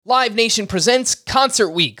Live Nation presents Concert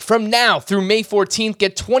Week. From now through May 14th,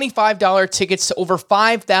 get $25 tickets to over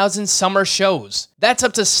 5,000 summer shows. That's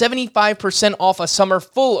up to 75% off a summer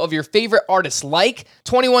full of your favorite artists like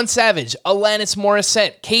 21 Savage, Alanis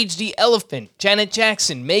Morissette, Cage the Elephant, Janet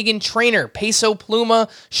Jackson, Meghan Trainor, Peso Pluma,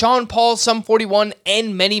 Sean Paul, Sum 41,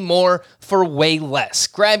 and many more for way less.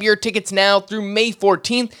 Grab your tickets now through May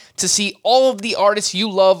 14th to see all of the artists you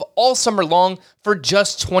love all summer long for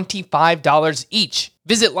just $25 each.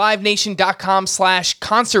 Visit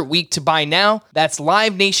livenation.com/concert week to buy now. That's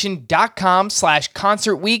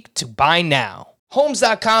livenation.com/concert week to buy now.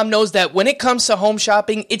 Homes.com knows that when it comes to home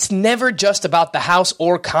shopping, it's never just about the house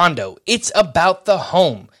or condo. It's about the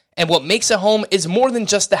home. And what makes a home is more than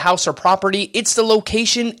just the house or property, it's the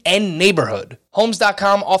location and neighborhood.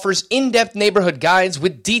 Homes.com offers in-depth neighborhood guides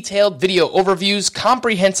with detailed video overviews,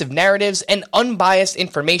 comprehensive narratives, and unbiased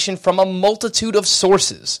information from a multitude of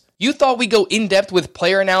sources. You thought we'd go in-depth with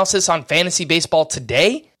player analysis on fantasy baseball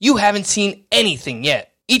today? You haven't seen anything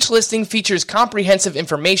yet. Each listing features comprehensive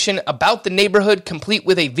information about the neighborhood, complete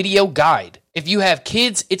with a video guide. If you have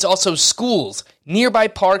kids, it's also schools, nearby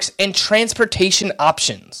parks, and transportation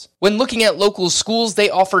options. When looking at local schools, they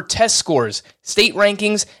offer test scores, state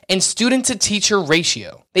rankings, and student-to-teacher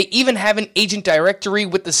ratio. They even have an agent directory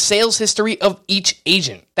with the sales history of each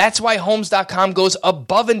agent. That's why Homes.com goes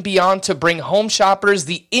above and beyond to bring home shoppers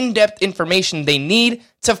the in-depth information they need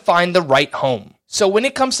to find the right home. So when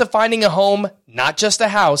it comes to finding a home, not just a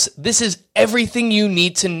house, this is everything you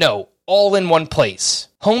need to know, all in one place.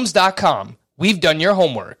 Homes.com. We've done your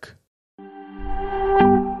homework.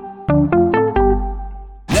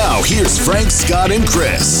 Now, here's Frank, Scott, and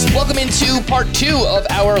Chris. Welcome into part 2 of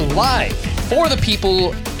our live For the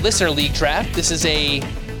People Listener League draft. This is a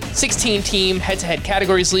 16-team head-to-head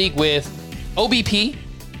categories league with OBP,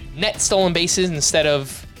 net stolen bases instead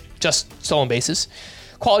of just stolen bases,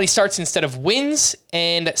 quality starts instead of wins,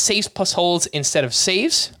 and saves plus holds instead of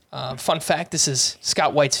saves. Fun fact, this is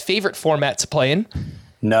Scott White's favorite format to play in.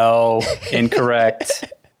 No,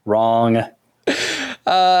 incorrect, wrong.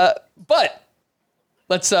 But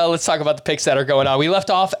let's talk about the picks that are going on. We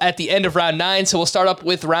left off at the end of round 9, so we'll start up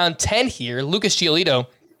with round 10 here. Lucas Giolito,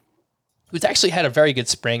 who's actually had a very good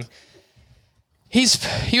spring. He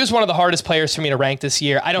was one of the hardest players for me to rank this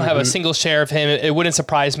year. I don't have a single share of him. It wouldn't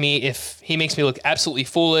surprise me if he makes me look absolutely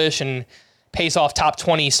foolish and pays off top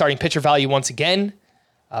 20 starting pitcher value once again.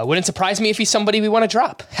 Wouldn't surprise me if he's somebody we want to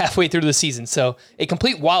drop halfway through the season. So a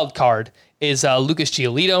complete wild card is Lucas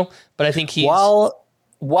Giolito, but I think he's...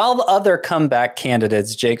 While the other comeback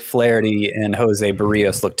candidates, Jake Flaherty and Jose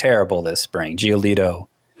Barrios, looked terrible this spring, Giolito...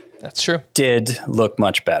 That's true. Did look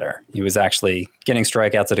much better. He was actually getting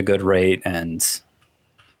strikeouts at a good rate and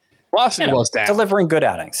velocity was down. Delivering good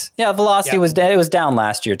outings. Yeah, velocity was down. It was down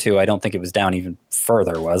last year too. I don't think it was down even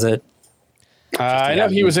further, was it? I know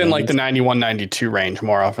he was in like the 91, 92 range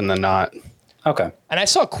more often than not. Okay. And I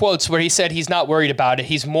saw quotes where he said he's not worried about it.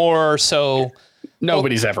 He's more so...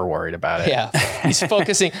 Nobody's ever worried about it. Yeah. He's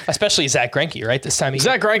focusing, especially Zach Greinke, right? This time.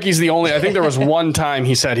 Zach Greinke's the only... I think there was one time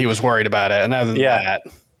he said he was worried about it. And other than that...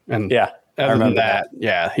 And yeah, other than that,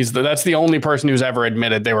 yeah, that's the only person who's ever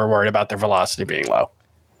admitted they were worried about their velocity being low.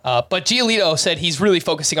 But Giolito said he's really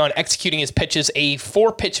focusing on executing his pitches, a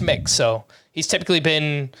 4-pitch mix. So he's typically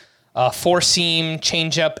been 4-seam,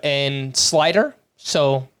 changeup, and slider.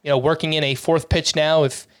 So, working in a 4th pitch now,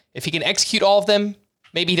 if he can execute all of them,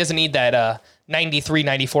 maybe he doesn't need that 93,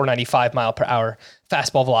 94, 95 mile per hour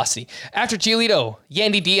fastball velocity. After Giolito,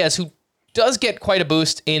 Yandy Diaz, who does get quite a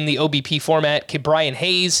boost in the OBP format. Brian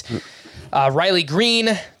Hayes, Riley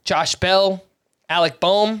Green, Josh Bell, Alec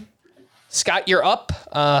Boehm. Scott, you're up.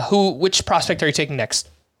 Which prospect are you taking next?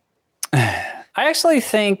 I actually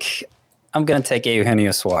think I'm going to take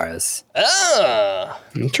Eugenio Suarez.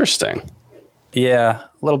 Interesting. Yeah, a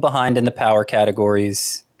little behind in the power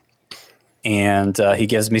categories. And he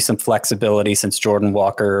gives me some flexibility since Jordan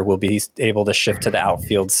Walker will be able to shift to the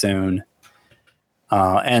outfield soon.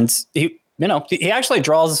 And he actually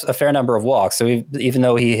draws a fair number of walks. So even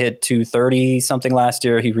though he hit 230 something last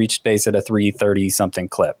year, he reached base at a 330 something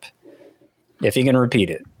clip. If he can repeat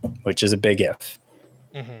it, which is a big if.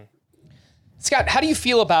 Mm-hmm. Scott, how do you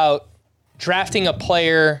feel about drafting a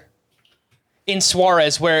player in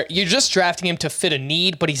Suarez where you're just drafting him to fit a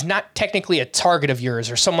need, but he's not technically a target of yours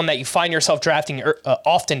or someone that you find yourself drafting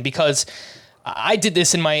often? Because I did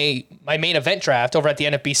this in my main event draft over at the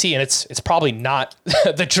NFBC, and it's probably not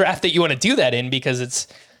the draft that you want to do that in because it's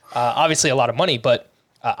obviously a lot of money. But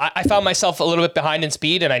I found myself a little bit behind in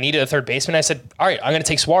speed, and I needed a third baseman. I said, all right, I'm going to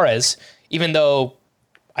take Suarez, even though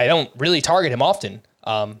I don't really target him often.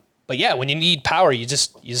 But yeah, when you need power, you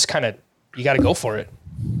just kind of, you got to go for it.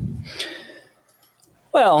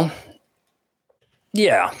 Well,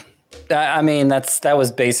 yeah. I mean, that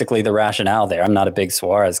was basically the rationale there. I'm not a big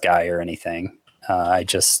Suarez guy or anything. I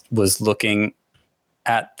just was looking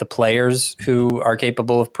at the players who are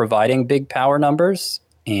capable of providing big power numbers,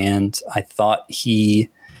 and I thought he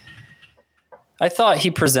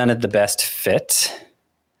presented the best fit.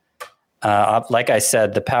 Like I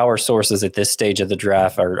said, the power sources at this stage of the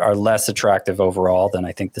draft are less attractive overall than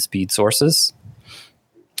I think the speed sources.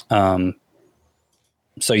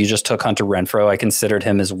 So you just took Hunter Renfroe. I considered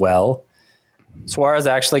him as well. Suarez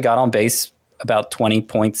actually got on base about 20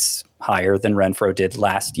 points higher than Renfroe did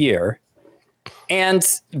last year. And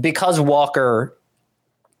because Walker,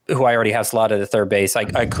 who I already have slotted at third base,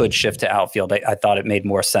 I could shift to outfield. I thought it made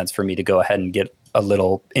more sense for me to go ahead and get a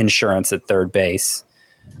little insurance at third base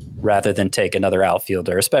rather than take another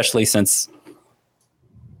outfielder, especially since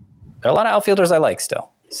there are a lot of outfielders I like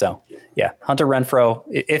still. So, yeah, Hunter Renfroe,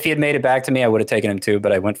 if he had made it back to me, I would have taken him too,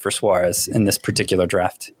 but I went for Suarez in this particular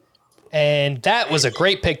draft. And that was a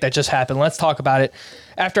great pick that just happened. Let's talk about it.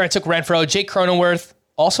 After I took Renfroe, Jake Cronenworth,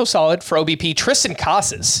 also solid for OBP. Tristan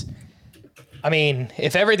Casas. I mean,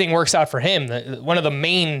 if everything works out for him, one of the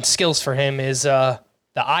main skills for him is the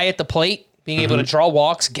eye at the plate, being able to draw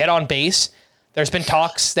walks, get on base. There's been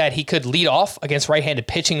talks that he could lead off against right-handed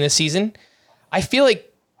pitching this season. I feel like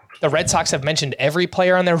the Red Sox have mentioned every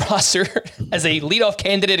player on their roster as a leadoff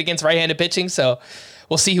candidate against right-handed pitching, so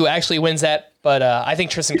we'll see who actually wins that. But I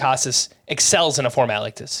think Tristan Casas excels in a format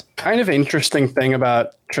like this. Kind of interesting thing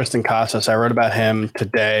about Tristan Casas, I wrote about him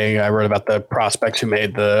today. I wrote about the prospects who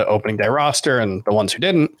made the opening day roster and the ones who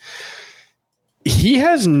didn't. He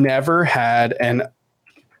has never had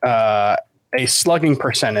a slugging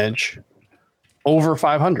percentage over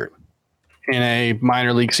 500 in a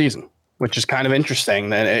minor league season, which is kind of interesting.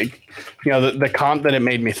 That the comp that it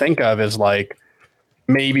made me think of is like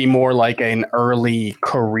maybe more like an early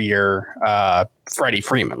career Freddie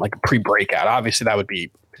Freeman, like a pre-breakout. Obviously, that would be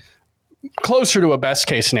closer to a best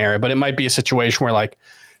case scenario, but it might be a situation where like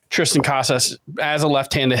Tristan Casas, as a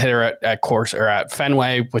left-handed hitter at course or at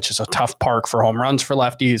Fenway, which is a tough park for home runs for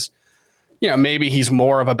lefties, maybe he's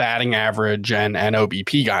more of a batting average and an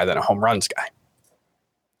OBP guy than a home runs guy.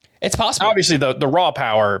 It's possible. Obviously, the raw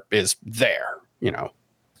power is there, Yeah,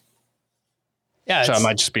 so it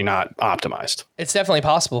might just be not optimized. It's definitely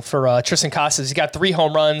possible for Tristan Casas. He got 3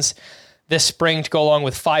 home runs this spring to go along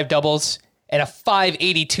with 5 doubles and a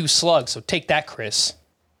 582 slug. So take that, Chris.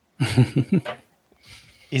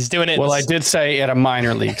 He's doing it. Well, I did say at a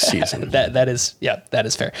minor league season. that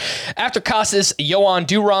is fair. After Casas, Yohan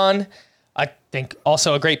Duran, I think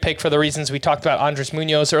also a great pick for the reasons we talked about Andres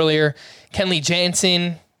Munoz earlier. Kenley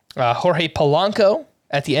Jansen, Jorge Polanco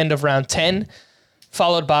at the end of round 10,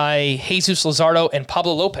 followed by Jesus Luzardo and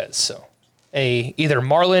Pablo Lopez. So either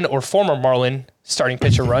Marlin or former Marlin starting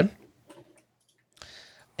pitcher run.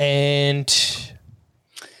 And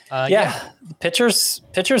pitchers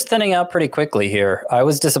thinning out pretty quickly here. I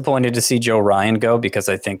was disappointed to see Joe Ryan go because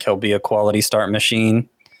I think he'll be a quality start machine.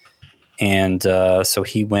 And so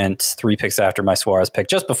he went 3 picks after my Suarez pick,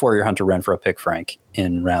 just before your Hunter Renfroe pick, Frank,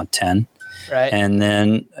 in round 10. Right. And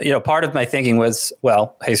then, part of my thinking was,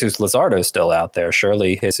 well, Jesus Luzardo is still out there.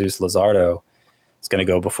 Surely Jesus Luzardo is going to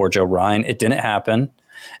go before Joe Ryan. It didn't happen.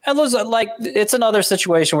 And it's another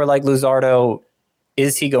situation where Luzardo,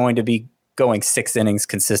 is he going to be going 6 innings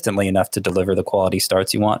consistently enough to deliver the quality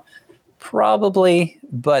starts you want? Probably,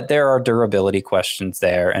 but there are durability questions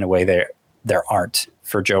there in a way there aren't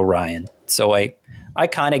for Joe Ryan. So I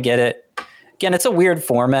kind of get it. Again, it's a weird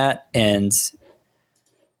format, and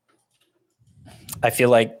I feel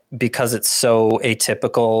like because it's so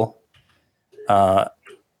atypical,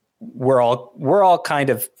 we're all kind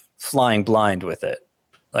of flying blind with it.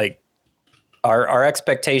 Like our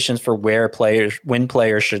expectations for when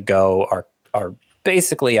players should go are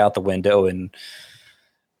basically out the window, and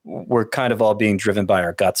we're kind of all being driven by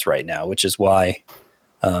our guts right now, which is why,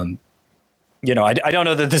 I don't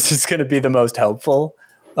know that this is going to be the most helpful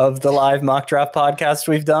of the live mock draft podcast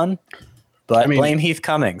we've done, but blame Heath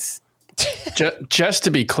Cummings. Just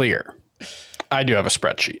to be clear, I do have a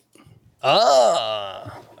spreadsheet.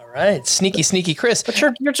 All right. Sneaky Chris. But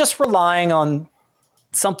you're just relying on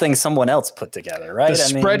something someone else put together, right? The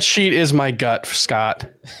spreadsheet is my gut, Scott.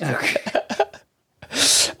 Okay.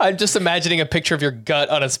 I'm just imagining a picture of your gut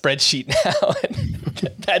on a spreadsheet now.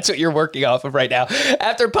 And that's what you're working off of right now.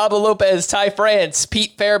 After Pablo Lopez, Ty France,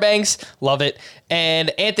 Pete Fairbanks, love it,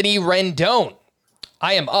 and Anthony Rendon.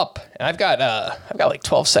 I am up, and I've got like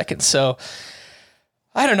 12 seconds, so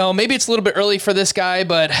I don't know. Maybe it's a little bit early for this guy,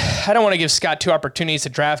 but I don't want to give Scott 2 opportunities to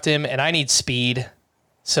draft him, and I need speed.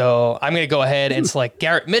 So I'm going to go ahead and select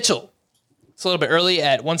Garrett Mitchell. It's a little bit early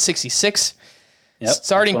at 166. Yep.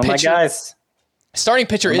 Starting one of my pitcher. guys. Starting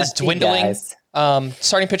pitcher One of is my dwindling. guys.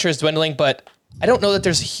 Starting pitcher is dwindling, but I don't know that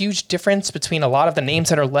there's a huge difference between a lot of the names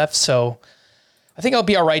that are left. So I think I'll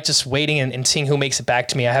be all right just waiting and seeing who makes it back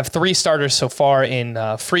to me. I have 3 starters so far in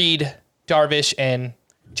Fried, Darvish, and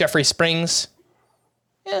Jeffrey Springs.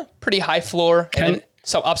 Yeah, pretty high floor and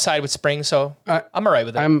some upside with Springs, so I'm all right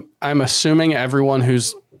with it. I'm assuming everyone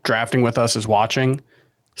who's drafting with us is watching.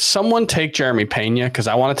 Someone take Jeremy Pena, because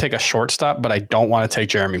I want to take a shortstop, but I don't want to take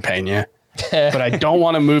Jeremy Pena. But I don't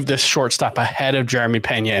want to move this shortstop ahead of Jeremy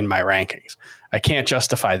Pena in my rankings. I can't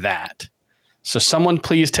justify that. So someone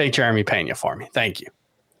please take Jeremy Pena for me. Thank you.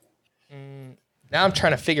 Now I'm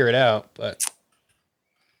trying to figure it out, but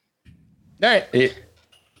all right.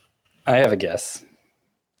 I have a guess.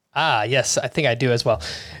 Yes, I think I do as well.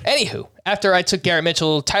 Anywho, after I took Garrett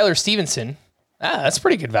Mitchell, Tyler Stevenson. That's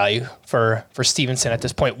pretty good value for Stevenson at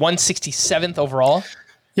this point. 167th overall.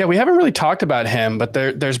 Yeah, we haven't really talked about him, but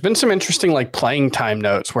there's been some interesting like playing time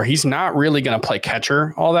notes where he's not really going to play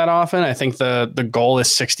catcher all that often. I think the goal is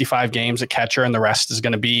 65 games at catcher and the rest is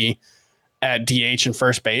going to be at DH and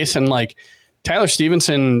first base. And like Tyler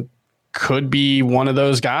Stevenson could be one of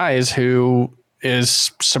those guys who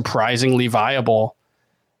is surprisingly viable.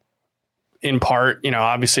 In part,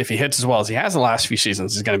 obviously if he hits as well as he has the last few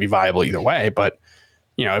seasons, he's going to be viable either way. But,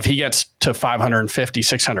 if he gets to 550,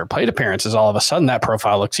 600 plate appearances, all of a sudden that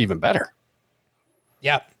profile looks even better.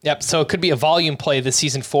 Yep. So it could be a volume play this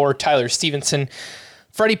season for Tyler Stevenson,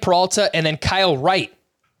 Freddie Peralta, and then Kyle Wright.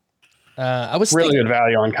 I was really good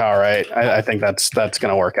value on Kyle Wright. I think that's going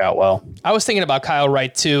to work out well. I was thinking about Kyle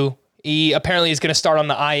Wright too. He apparently is going to start on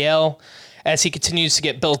the IL as he continues to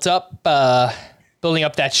get built up, building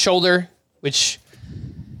up that shoulder, which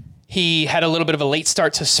he had a little bit of a late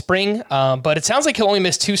start to spring, but it sounds like he'll only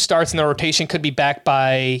miss 2 starts and the rotation could be back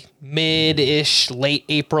by mid-ish, late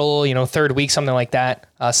April, 3rd week, something like that,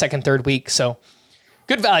 2nd, 3rd week. So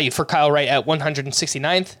good value for Kyle Wright at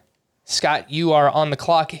 169th. Scott, you are on the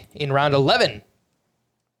clock in round 11.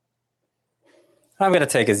 I'm going to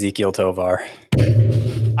take Ezekiel Tovar.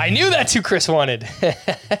 I knew that's who Chris wanted.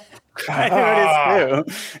 I knew it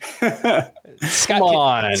is too.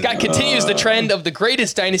 Scott continues the trend of the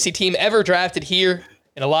greatest dynasty team ever drafted here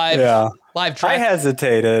in a live draft. I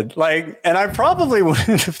hesitated, and I probably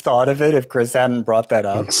wouldn't have thought of it if Chris hadn't brought that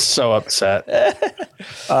up. I'm so upset.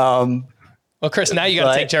 Well, Chris, now you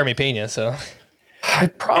got to take Jeremy Pena, so I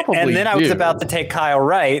probably. And then I was about to take Kyle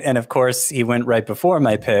Wright, and of course he went right before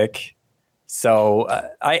my pick. So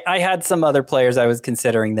I had some other players I was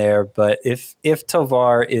considering there, but if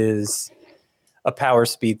Tovar is a power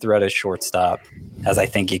speed threat as shortstop, as I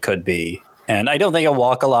think he could be, and I don't think he'll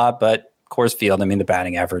walk a lot, but Coors Field, the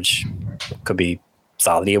batting average could be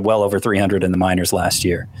solid. He had well over 300 in the minors last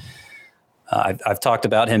year. I've talked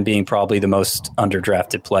about him being probably the most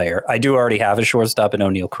underdrafted player. I do already have a shortstop in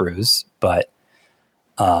O'Neal Cruz, but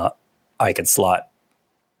I could slot.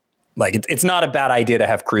 It's not a bad idea to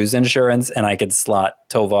have Cruz insurance, and I could slot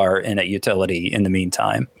Tovar in at utility in the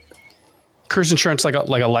meantime. Cruz insurance like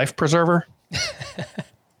a life preserver?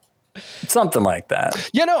 Something like that.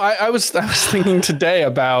 I was thinking today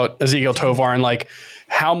about Ezekiel Tovar and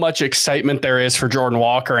how much excitement there is for Jordan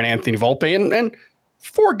Walker and Anthony Volpe, and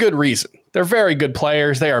for good reason. They're very good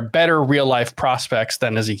players. They are better real life prospects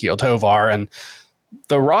than Ezekiel Tovar, and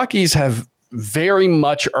the Rockies have very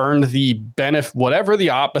much earned the benefit, whatever the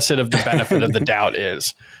opposite of the benefit of the doubt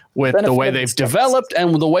is, with the way they've developed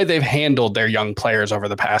and the way they've handled their young players over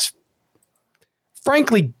the past,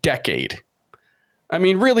 frankly, decade.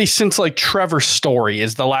 Really, since Trevor Story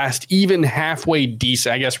is the last even halfway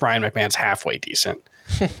decent. I guess Ryan McMahon's halfway decent.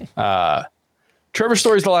 Trevor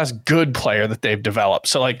Story is the last good player that they've developed.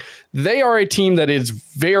 So they are a team that is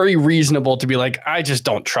very reasonable to be I just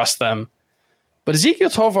don't trust them. But Ezekiel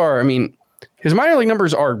Tovar, his minor league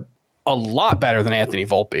numbers are a lot better than Anthony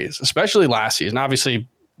Volpe's, especially last season. Obviously,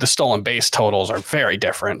 the stolen base totals are very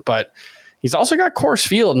different, but he's also got Coors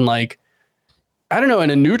Field and I don't know, in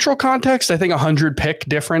a neutral context, I think 100 pick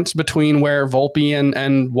difference between where Volpe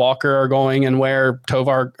and Walker are going and where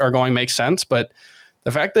Tovar are going makes sense. But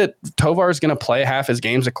the fact that Tovar is going to play half his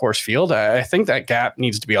games at Coors Field, I think that gap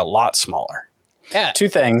needs to be a lot smaller. Yeah. Two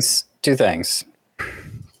things.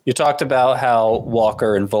 You talked about how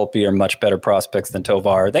Walker and Volpe are much better prospects than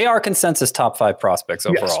Tovar. They are consensus top 5 prospects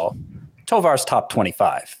overall. Yes. Tovar's top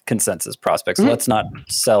 25 consensus prospects. So let's not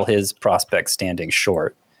sell his prospect standing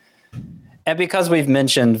short. And because we've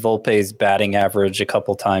mentioned Volpe's batting average a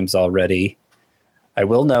couple times already, I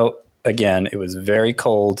will note, again, it was very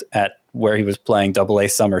cold at where he was playing Double-A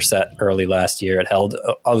Somerset early last year. It held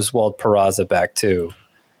Oswald Peraza back too.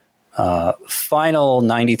 Final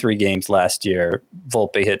 93 games last year,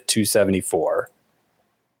 Volpe hit 274.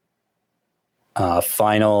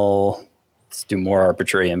 Final, let's do more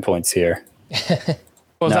arbitrary endpoints here.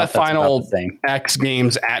 Was that final X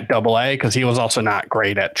games at AA? Because he was also not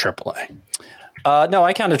great at AAA. No,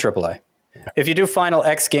 I counted AAA. If you do final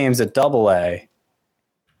X games at AA,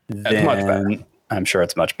 then much better. I'm sure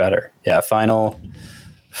it's much better. Yeah, final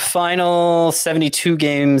 72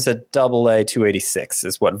 games at AA, 286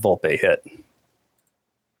 is what Volpe hit.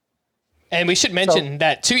 And we should mention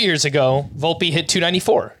that 2 years ago, Volpe hit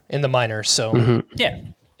 294 in the minors. So yeah,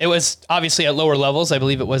 it was obviously at lower levels. I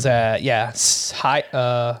believe it was at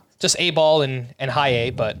high, just A ball and high A.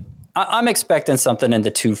 But I'm expecting something in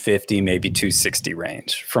the 250, maybe 260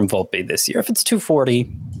 range from Volpe this year. If it's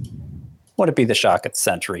 240, would it be the shock at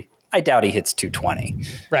Century? I doubt he hits 220.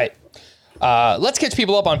 Right. Let's catch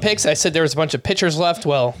people up on picks. I said there was a bunch of pitchers left.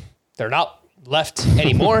 Well, they're not left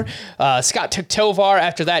anymore. Scott took Tovar.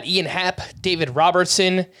 After that, Ian Happ, David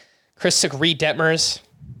Robertson. Chris took Reed Detmers.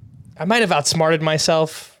 I might have outsmarted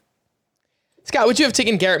myself. Scott, would you have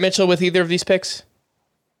taken Garrett Mitchell with either of these picks?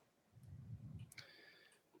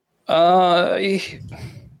 I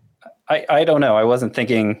don't know. I wasn't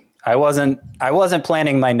thinking. I wasn't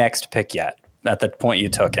planning my next pick yet at the point you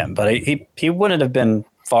took him, but he wouldn't have been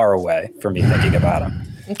far away for me thinking about him.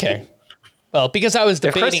 Okay. Well, because I was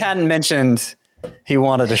debating. If Chris hadn't mentioned he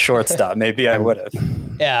wanted a shortstop, maybe I would have.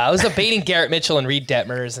 Yeah, I was debating Garrett Mitchell and Reed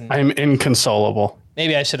Detmers, and I'm inconsolable.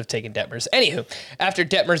 Maybe I should have taken Detmers. Anywho, after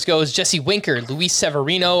Detmers goes Jesse Winker, Luis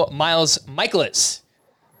Severino, Miles Michaelis.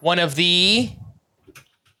 One of the...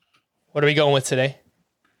 What are we going with today?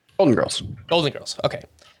 Golden Girls. Golden Girls. Okay.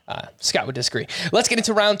 Scott would disagree. Let's get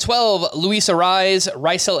into round 12. Luis Arraez,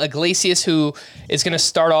 Raisel Iglesias, who is going to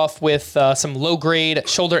start off with some low-grade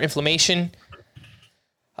shoulder inflammation.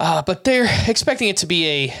 But they're expecting it to be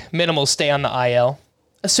a minimal stay on the IL,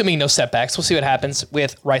 assuming no setbacks. We'll see what happens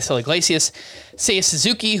with Raisel Iglesias. Seiya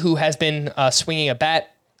Suzuki, who has been swinging a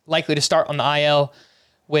bat, likely to start on the IL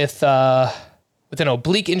with an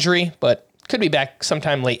oblique injury, but could be back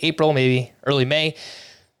sometime late April, maybe early May.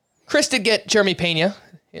 Chris did get Jeremy Pena,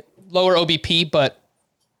 lower OBP, but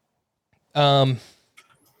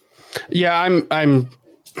yeah, I'm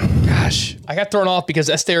gosh, I got thrown off because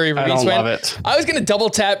Esteury Ruiz I don't went. love it. I was going to double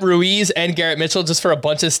tap Ruiz and Garrett Mitchell just for a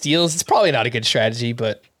bunch of steals. It's probably not a good strategy,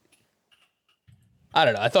 but I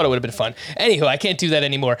don't know. I thought it would have been fun. Anywho, I can't do that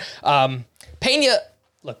anymore. Pena,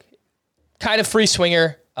 look, kind of free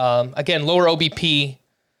swinger. Again, lower OBP,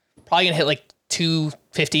 probably going to hit like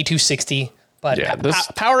 250, 260. But yeah,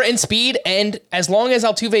 power and speed, and as long as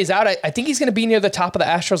Altuve's out, I think he's going to be near the top of the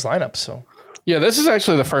Astros lineup. So, yeah, this is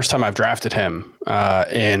actually the first time I've drafted him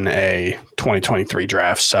in a 2023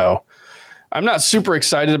 draft. So I'm not super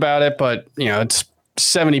excited about it, but it's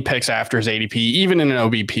 70 picks after his ADP. Even in an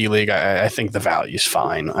OBP league, I think the value's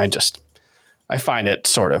fine. I find it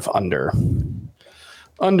sort of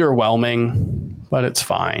underwhelming, but it's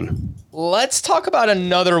fine. Let's talk about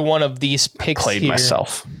another one of these picks. Played here.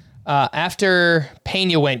 myself. After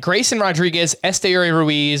Pena went, Grayson Rodriguez, Esteury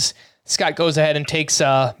Ruiz. Scott goes ahead and takes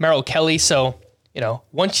Merrill Kelly. So,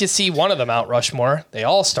 once you see one of them out Rushmore, they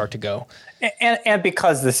all start to go. And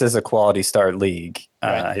because this is a quality start league,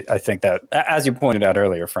 right. I think that, as you pointed out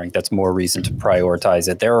earlier, Frank, that's more reason to prioritize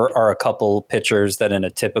it. There are a couple pitchers that in a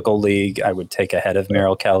typical league I would take ahead of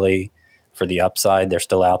Merrill Kelly for the upside. They're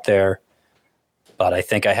still out there. But I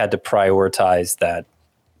think I had to prioritize that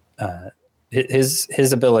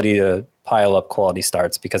his ability to pile up quality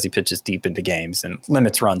starts because he pitches deep into games and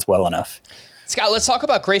limits runs well enough. Scott, let's talk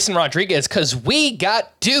about Grayson Rodriguez because we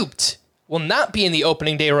got duped. Will not be in the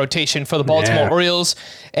opening day rotation for the Baltimore Orioles,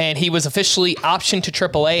 and he was officially optioned to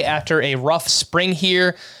AAA after a rough spring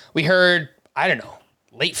here. We heard,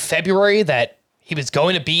 late February that he was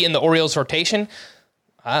going to be in the Orioles rotation.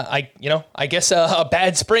 I guess a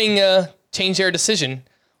bad spring changed their decision.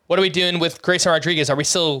 What are we doing with Grayson Rodriguez? Are we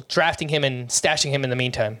still drafting him and stashing him in the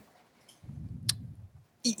meantime?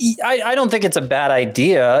 I don't think it's a bad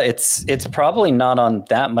idea. It's probably not on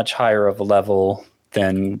that much higher of a level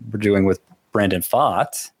than we're doing with Brandon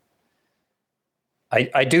Pfaadt.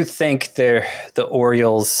 I do think the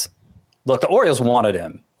Orioles wanted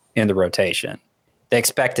him in the rotation. They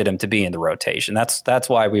expected him to be in the rotation. That's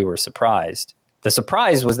why we were surprised. The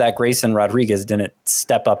surprise was that Grayson Rodriguez didn't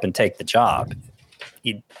step up and take the job.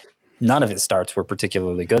 None of his starts were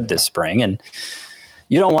particularly good this spring, and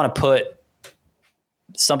you don't want to put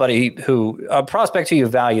a prospect who you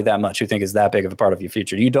value that much, who think is that big of a part of your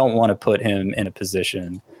future. You don't want to put him in a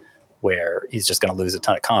position where he's just going to lose a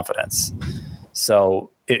ton of confidence.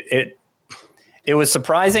 So it was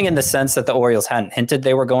surprising in the sense that the Orioles hadn't hinted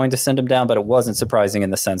they were going to send him down, but it wasn't surprising in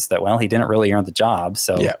the sense that, well, he didn't really earn the job.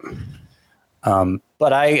 So, yeah.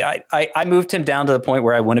 But I moved him down to the point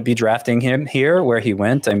where I wouldn't be drafting him here where he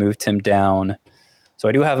went. I moved him down. So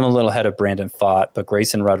I do have him a little ahead of Brandon Pfaadt, but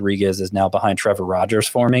Grayson Rodriguez is now behind Trevor Rogers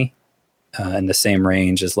for me. In the same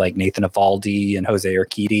range as like Nathan Eovaldi and Jose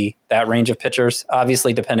Urquidy, that range of pitchers.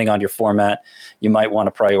 Obviously, depending on your format, you might want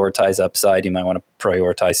to prioritize upside. You might want to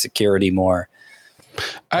prioritize security more.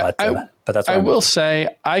 But that's I will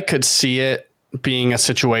say I could see it being a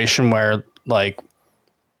situation where like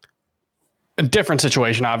a different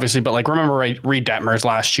situation, obviously, but like remember Reed Detmers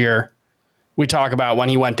last year, we talk about when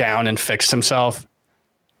he went down and fixed himself.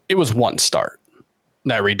 It was one start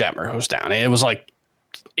that Reed Detmer was down. It was like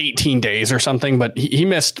 18 days or something, but he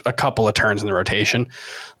missed a couple of turns in the rotation.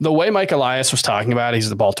 The way Mike Elias was talking about, he's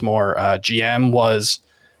the Baltimore GM, was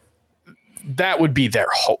that would be their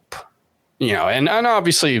hope, and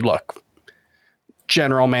obviously, look,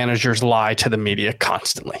 general managers lie to the media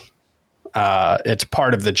constantly. It's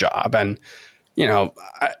part of the job. And,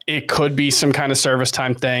 it could be some kind of service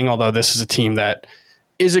time thing, although this is a team that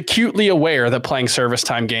is acutely aware that playing service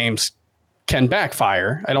time games can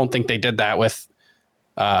backfire. I don't think they did that with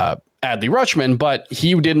Adley Rutschman, but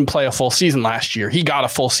he didn't play a full season last year. He got a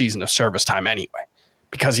full season of service time anyway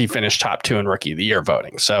because he finished top 2 in Rookie of the Year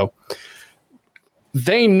voting. So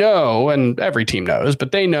they know, and every team knows,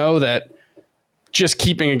 but they know that just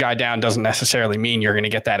keeping a guy down doesn't necessarily mean you're going to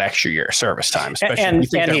get that extra year of service time. Especially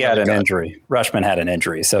and he had an injury. Rutschman had an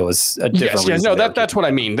injury, so it was a different reason. No, that's what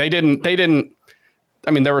I mean. They didn't.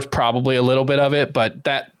 I mean, there was probably a little bit of it, but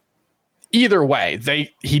that. Either way,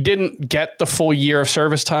 he didn't get the full year of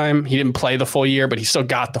service time. He didn't play the full year, but he still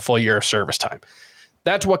got the full year of service time.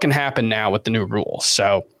 That's what can happen now with the new rules.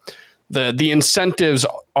 So the incentives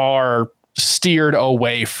are steered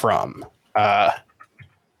away from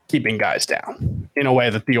keeping guys down in a way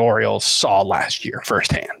that the Orioles saw last year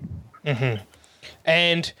firsthand. Mm-hmm.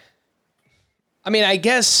 And I mean, I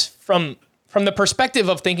guess from the perspective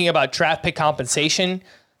of thinking about draft pick compensation,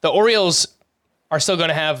 the Orioles are still going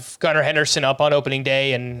to have Gunnar Henderson up on opening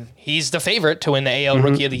day, and he's the favorite to win the AL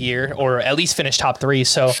Rookie of the Year, or at least finish top 3.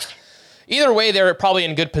 So either way, they're probably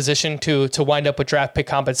in good position to wind up with draft pick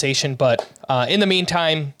compensation. But in the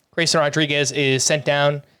meantime, Grayson Rodriguez is sent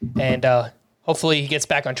down, and hopefully he gets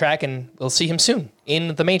back on track, and we'll see him soon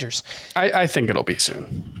in the majors. I think it'll be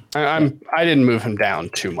soon. I didn't move him down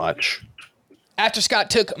too much. After Scott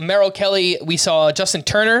took Merrill Kelly, we saw Justin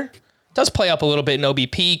Turner does play up a little bit in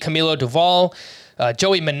OBP, Camilo Doval,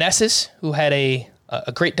 Joey Meneses, who had a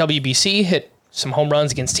great WBC, hit some home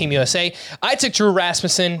runs against Team USA. I took Drew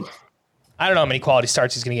Rasmussen. I don't know how many quality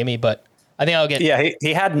starts he's going to give me, but I think I'll get... Yeah,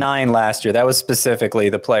 he had 9 last year. That was specifically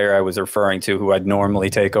the player I was referring to who I'd normally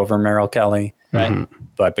take over Merrill Kelly. Right. Mm-hmm.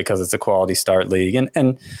 But because it's a quality start league.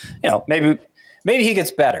 And maybe he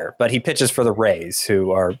gets better, but he pitches for the Rays,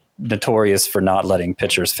 who are notorious for not letting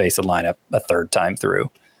pitchers face a lineup a third time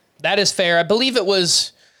through. That is fair. I believe it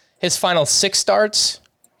was his final 6 starts,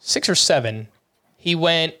 6 or 7. He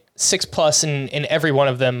went 6+ in every one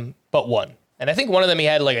of them but one. And I think one of them he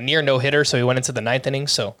had like a near no-hitter, so he went into the 9th inning.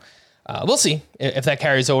 So we'll see if that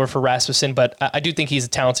carries over for Rasmussen. But I do think he's a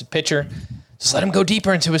talented pitcher. Just let him go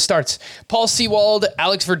deeper into his starts. Paul Sewald,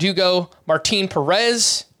 Alex Verdugo, Martin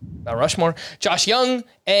Perez, Mount Rushmore, Josh Young,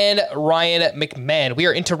 and Ryan McMahon. We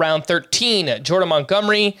are into round 13. Jordan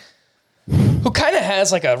Montgomery, who kind of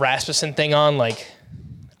has like a Rasmussen thing on. Like,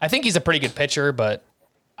 I think he's a pretty good pitcher, but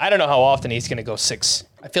I don't know how often he's going to go 6.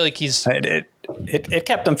 I feel like he's... It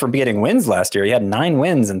kept him from getting wins last year. He had 9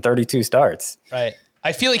 wins in 32 starts. Right.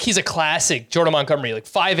 I feel like he's a classic Jordan Montgomery, like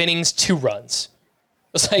 5 innings, 2 runs.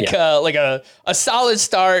 It's like a solid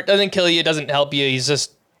start, doesn't kill you, doesn't help you.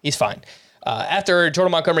 He's fine. After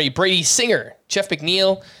Jordan Montgomery, Brady Singer, Jeff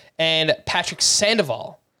McNeil, and Patrick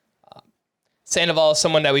Sandoval. Sandoval is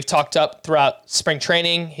someone that we've talked up throughout spring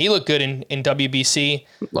training. He looked good in WBC.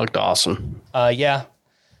 Looked awesome. Yeah.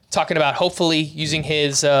 Talking about hopefully using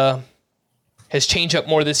his changeup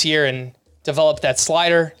more this year and develop that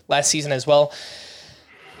slider last season as well.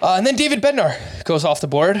 And then David Bednar goes off the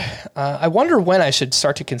board. I wonder when I should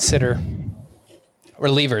start to consider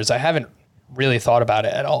relievers. I haven't really thought about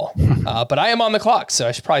it at all. But I am on the clock, so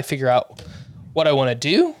I should probably figure out what I want to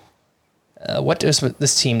do. What does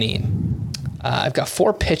this team need? I've got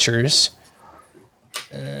 4 pitchers.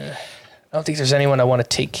 I don't think there's anyone I want to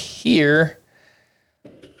take here.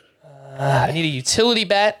 I need a utility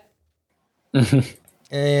bat.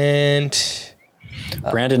 And...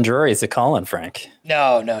 Brandon Drury is a Colin, Frank.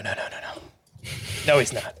 No,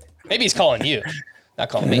 he's not. Maybe he's calling you, not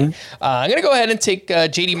calling me. I'm going to go ahead and take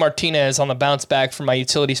JD Martinez on the bounce back for my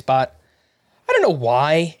utility spot. I don't know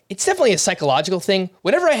why. It's definitely a psychological thing.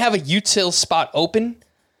 Whenever I have a util spot open,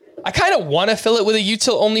 I kind of want to fill it with a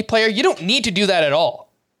util only player. You don't need to do that at all.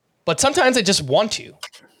 But sometimes I just want to.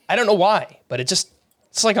 I don't know why, but it's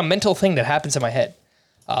like a mental thing that happens in my head.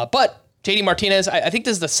 But JD Martinez, I think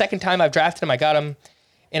this is the second time I've drafted him. I got him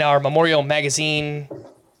in our Memorial Magazine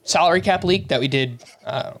salary cap league that we did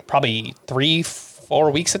probably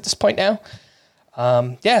 3-4 weeks at this point now.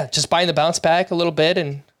 Just buying the bounce back a little bit,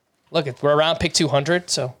 and look, we're around pick 200,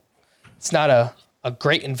 so it's not a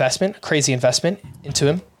great investment, a crazy investment into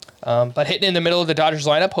him. But hitting in the middle of the Dodgers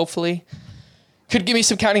lineup, hopefully, could give me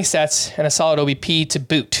some counting stats and a solid OBP to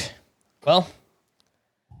boot. Well,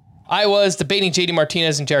 I was debating JD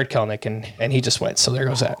Martinez and Jared Kelenic, and he just went, so there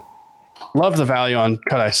goes that. Love the value on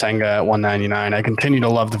Kodai Senga at 199. I continue to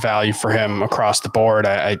love the value for him across the board.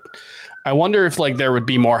 I wonder if there would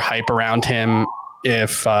be more hype around him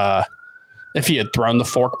if he had thrown the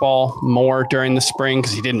forkball more during the spring,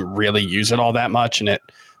 because he didn't really use it all that much, and it,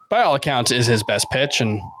 by all accounts, is his best pitch.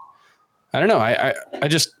 And I don't know.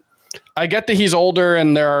 I get that he's older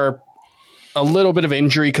and there are a little bit of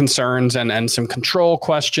injury concerns and some control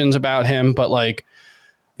questions about him, but I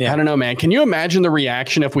don't know, man. Can you imagine the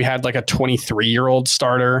reaction if we had a 23-year-old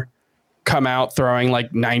starter come out throwing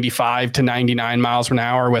 95 to 99 miles per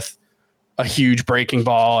hour with a huge breaking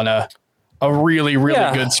ball and a really,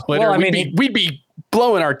 really good splitter? Well, we'd be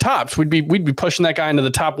blowing our tops. We'd be pushing that guy into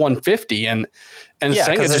the top 150, and Senga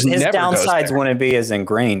just his never downsides goes there. wouldn't be as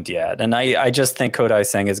ingrained yet. And I just think Kodai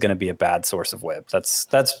Senga is going to be a bad source of whip.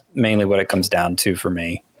 That's mainly what it comes down to for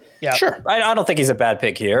me. Yeah, sure. I don't think he's a bad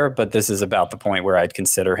pick here, but this is about the point where I'd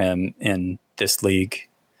consider him in this league.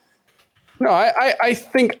 No, I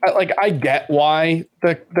think I get why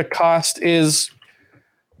the cost is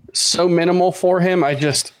so minimal for him. I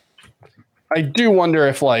do wonder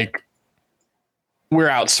if we're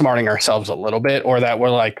outsmarting ourselves a little bit, or that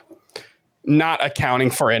we're not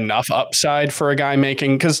accounting for enough upside for a guy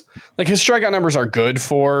making, because his strikeout numbers are good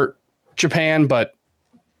for Japan, but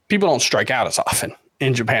people don't strike out as often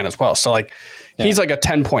in Japan as well. So he's a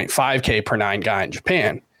 10.5K per 9 guy in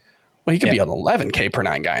Japan. Well, he could be an 11K per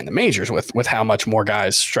 9 guy in the majors with how much more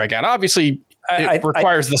guys strike out. Obviously, it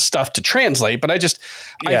requires the stuff to translate, but I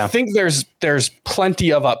think there's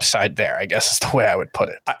plenty of upside there, I guess is the way I would put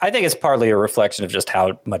it. I think it's partly a reflection of just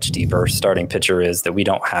how much deeper starting pitcher is, that we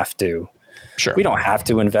don't have to. Sure. We don't have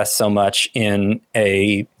to invest so much in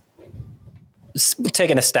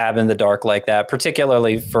taking a stab in the dark like that,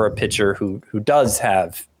 particularly for a pitcher who does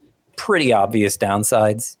have pretty obvious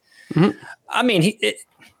downsides. Mm-hmm. I mean,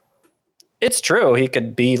 it's true. He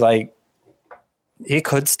could be he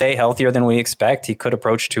could stay healthier than we expect. He could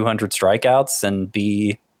approach 200 strikeouts and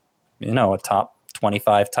be, a top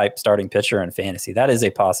 25 type starting pitcher in fantasy. That is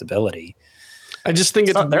a possibility. I just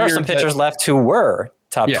think there are some pitchers left who were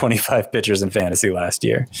top 25 pitchers in fantasy last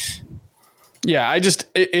year. Yeah,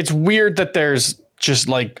 it's weird that there's just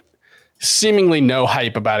seemingly no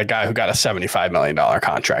hype about a guy who got a $75 million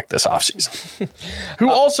contract this offseason,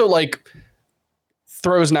 who also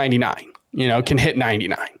throws 99, can hit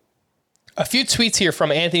 99. A few tweets here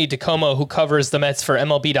from Anthony DeComo, who covers the Mets for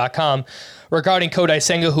MLB.com, regarding Kodai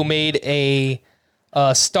Senga, who made a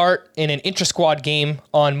start in an intra-squad game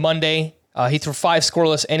on Monday. He threw 5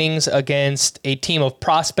 scoreless innings against a team of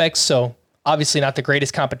prospects, so obviously not the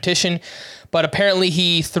greatest competition, but apparently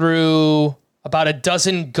he threw about a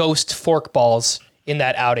dozen ghost forkballs in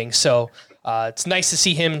that outing. So it's nice to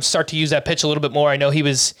see him start to use that pitch a little bit more. I know he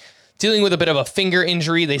was dealing with a bit of a finger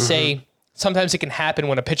injury. They say sometimes it can happen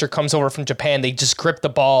when a pitcher comes over from Japan. They just grip the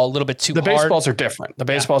ball a little bit too hard. The baseballs are different. The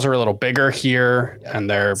baseballs are a little bigger here, and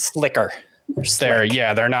they're slicker.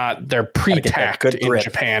 They're pre-tacked in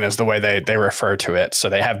Japan is the way they refer to it. So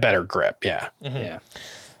they have better grip. Yeah. Mm-hmm. Yeah.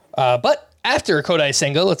 But after Kodai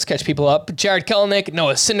Senga, let's catch people up. Jared Kelenic,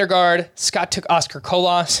 Noah Syndergaard, Scott took Oscar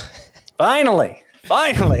Colas. Finally.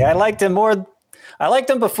 I liked him more. I liked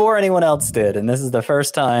him before anyone else did. And this is the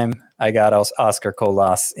first time I got Oscar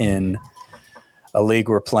Colas in a league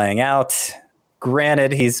we're playing out.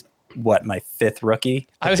 Granted, he's my 5th rookie.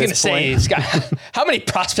 I was going to say, Scott, how many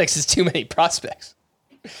prospects is too many prospects?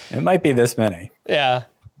 It might be this many. Yeah,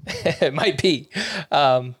 it might be.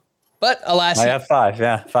 But alas, I have 5.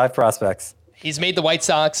 Yeah, 5 prospects. He's made the White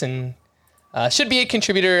Sox and should be a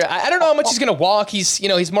contributor. I don't know how much he's going to walk.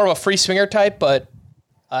 He's more of a free swinger type, but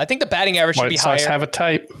I think the batting average should be higher. White Sox have a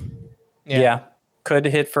type. Yeah, could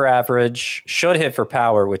hit for average, should hit for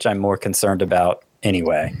power, which I'm more concerned about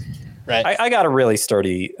anyway. Right. I got a really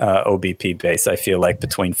sturdy OBP base, I feel like,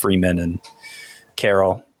 between Freeman and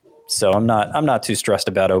Carroll. So I'm not too stressed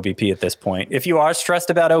about OBP at this point. If you are stressed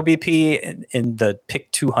about OBP in the pick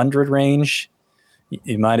 200 range,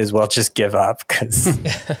 you might as well just give up because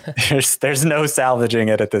there's no salvaging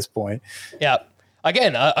it at this point. Yeah.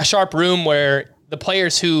 Again, a sharp room where the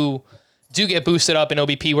players who do get boosted up in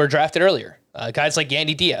OBP were drafted earlier. Guys like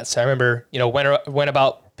Yandy Diaz, I remember, went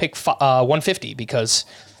about pick 150 because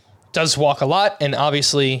does walk a lot and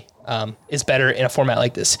obviously is better in a format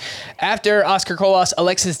like this. After Oscar Colas,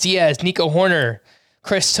 Alexis Diaz, Nico Horner,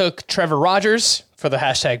 Chris took Trevor Rogers for the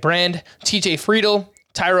hashtag brand, TJ Friedel,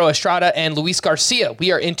 Tyro Estrada, and Luis Garcia.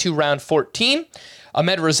 We are into round 14.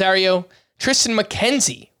 Ahmed Rosario, Tristan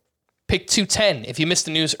McKenzie, pick 210. If you missed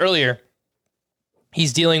the news earlier,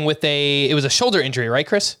 he's dealing with it was a shoulder injury, right,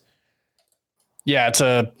 Chris? Yeah, it's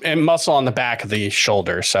a muscle on the back of the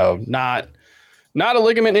shoulder. So not a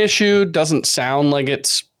ligament issue. Doesn't sound like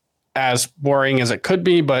it's as worrying as it could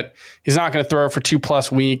be, but he's not going to throw for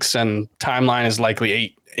 2+ weeks, and timeline is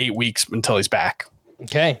likely eight weeks until he's back.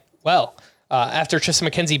 Okay. Well, after Tristan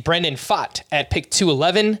McKenzie, Brendan Pfaadt at pick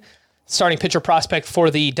 211, starting pitcher prospect for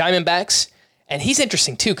the Diamondbacks. And he's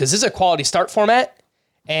interesting too, because this is a quality start format,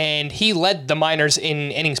 and he led the minors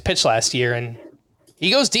in innings pitched last year, and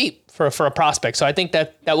he goes deep for a prospect. So I think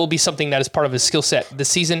that will be something that is part of his skill set this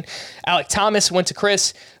season. Alec Thomas went to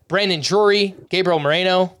Chris, Brandon Drury, Gabriel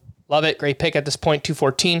Moreno. Love it. Great pick at this point,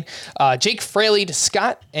 214. Jake Fraley to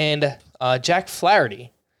Scott, and Jack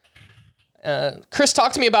Flaherty. Chris,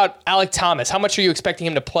 talk to me about Alec Thomas. How much are you expecting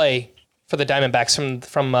him to play for the Diamondbacks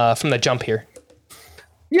from the jump here?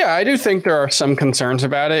 Yeah, I do think there are some concerns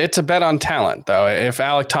about it. It's a bet on talent, though. If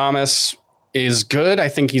Alec Thomas is good, I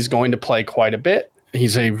think he's going to play quite a bit.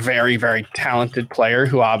 He's a very, very talented player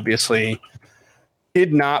who obviously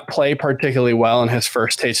did not play particularly well in his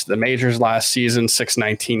first taste of the majors last season,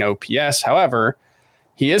 619 OPS. However,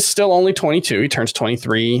 he is still only 22. He turns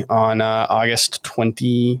 23 on August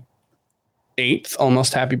 28th.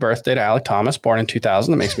 Almost happy birthday to Alec Thomas, born in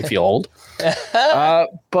 2000. That makes me feel old.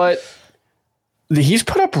 But he's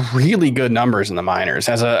put up really good numbers in the minors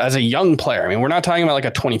as a young player. I mean, we're not talking about like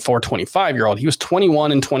a 24, 25-year-old. He was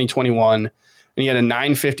 21 in 2021, and he had a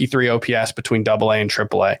 953 OPS between AA and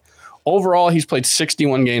AAA. Overall, he's played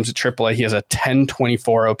 61 games at AAA. He has a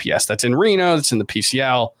 1024 OPS. That's in Reno. That's in the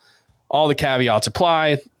PCL. All the caveats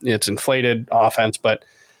apply. It's inflated offense, but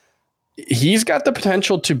he's got the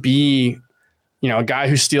potential to be, a guy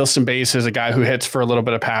who steals some bases, a guy who hits for a little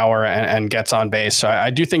bit of power and gets on base. So I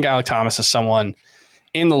do think Alec Thomas is someone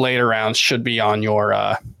in the later rounds should be on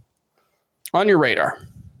your radar.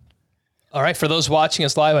 All right. For those watching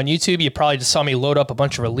us live on YouTube, you probably just saw me load up a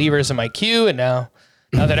bunch of relievers in my queue, and now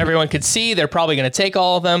that everyone could see, they're probably going to take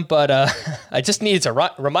all of them, but I just needed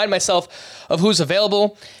to remind myself of who's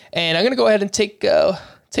available, and I'm going to go ahead and take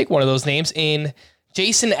one of those names in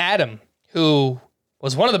Jason Adam, who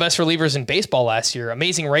was one of the best relievers in baseball last year.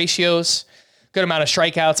 Amazing ratios, good amount of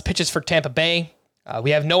strikeouts, pitches for Tampa Bay.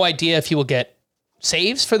 We have no idea if he will get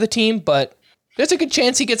saves for the team, but there's a good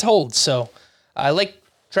chance he gets holds. So I like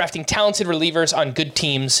drafting talented relievers on good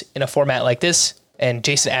teams in a format like this, and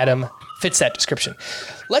Jason Adam fits that description.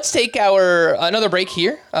 Let's take another break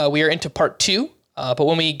here. We are into part 2, but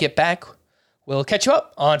when we get back, we'll catch you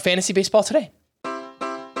up on Fantasy Baseball Today.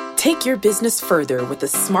 Take your business further with the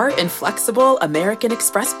smart and flexible American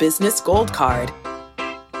Express Business Gold Card.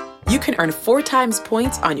 You can earn 4 times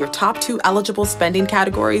points on your top 2 eligible spending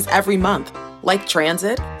categories every month, like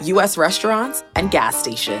transit, U.S. restaurants, and gas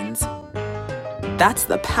stations. That's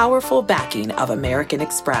the powerful backing of American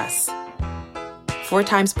Express. 4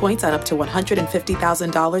 times points on up to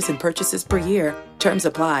 $150,000 in purchases per year. Terms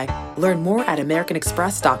apply. Learn more at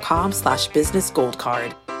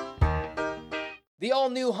americanexpress.com/businessgoldcard. The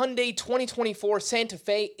all-new Hyundai 2024 Santa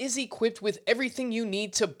Fe is equipped with everything you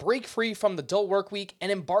need to break free from the dull work week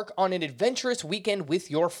and embark on an adventurous weekend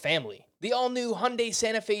with your family. The all-new Hyundai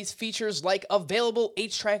Santa Fe's features like available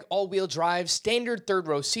H-Track all-wheel drive, standard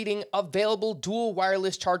third-row seating, available dual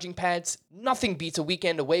wireless charging pads. Nothing beats a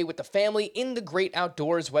weekend away with the family in the great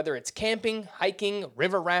outdoors, whether it's camping, hiking,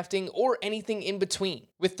 river rafting, or anything in between.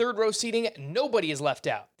 With third-row seating, nobody is left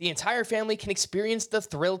out. The entire family can experience the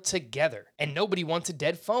thrill together, and nobody wants a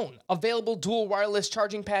dead phone. Available dual wireless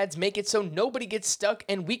charging pads make it so nobody gets stuck,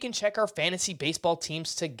 and we can check our fantasy baseball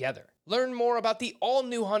teams together. Learn more about the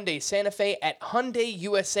all-new Hyundai Santa Fe at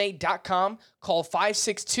HyundaiUSA.com. Call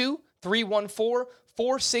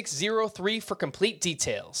 562-314-4603 for complete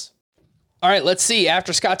details. All right, let's see.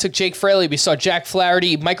 After Scott took Jake Fraley, we saw Jack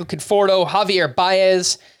Flaherty, Michael Conforto, Javier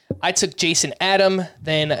Baez. I took Jason Adam,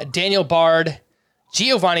 then Daniel Bard,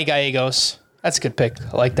 Giovanni Gallegos. That's a good pick.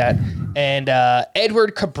 I like that. And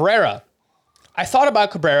Edward Cabrera. I thought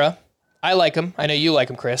about Cabrera. I like him. I know you like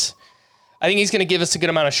him, Chris. I think he's going to give us a good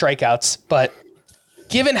amount of strikeouts, but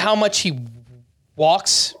given how much he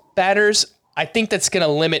walks batters, I think that's going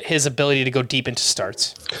to limit his ability to go deep into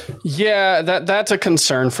starts. Yeah, that's a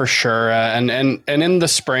concern for sure. And in the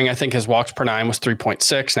spring, I think his walks per nine was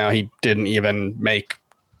 3.6. Now he didn't even make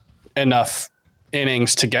enough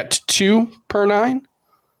innings to get to 2 per nine.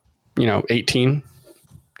 18,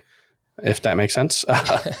 if that makes sense.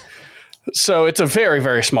 So it's a very,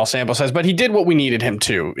 very small sample size, but he did what we needed him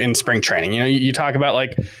to in spring training. You talk about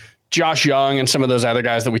like Josh Young and some of those other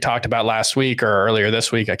guys that we talked about last week or earlier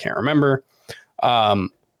this week. I can't remember.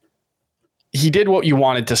 He did what you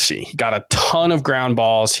wanted to see. He got a ton of ground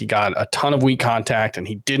balls. He got a ton of weak contact, and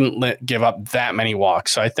he didn't give up that many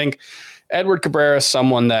walks. So I think Edward Cabrera is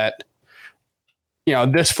someone that,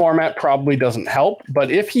 this format probably doesn't help,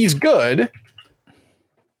 but if he's good,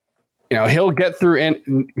 he'll get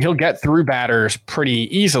through batters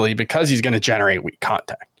pretty easily because he's going to generate weak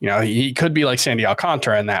contact. He could be like Sandy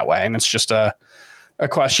Alcantara in that way. And it's just a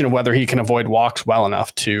question of whether he can avoid walks well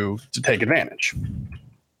enough to take advantage.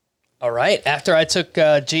 All right. After I took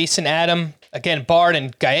Jason Adam, again, Bard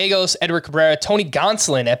and Gallegos, Edward Cabrera, Tony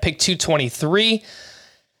Gonsolin at pick 223.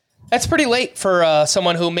 That's pretty late for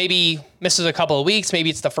someone who maybe misses a couple of weeks. Maybe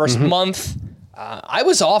it's the first month. I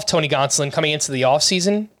was off Tony Gonsolin coming into the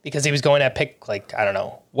offseason because he was going at pick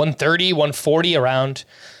 130, 140 around,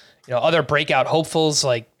 other breakout hopefuls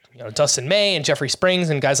like, Dustin May and Jeffrey Springs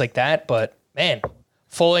and guys like that. But man,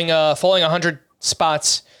 falling 100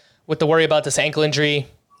 spots with the worry about this ankle injury.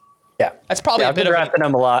 Yeah. That's probably a bit of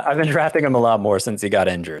him a lot. I've been drafting him a lot more since he got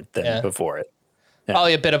injured than before it. Yeah.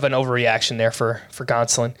 Probably a bit of an overreaction there for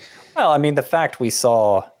Gonsolin. Well, I mean, the fact we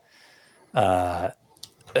saw Tristan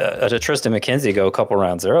McKenzie go a couple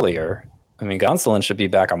rounds earlier. I mean, Gonsolin should be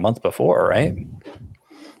back a month before, right?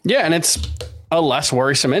 Yeah, and it's a less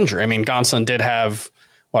worrisome injury. I mean, Gonsolin did have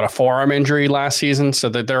a forearm injury last season, so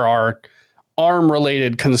that there are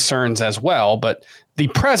arm-related concerns as well. But the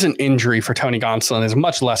present injury for Tony Gonsolin is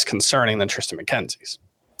much less concerning than Tristan McKenzie's.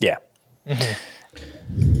 Yeah.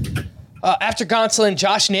 Mm-hmm. After Gonsolin,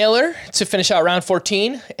 Josh Naylor to finish out round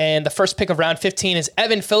 14, and the first pick of round 15 is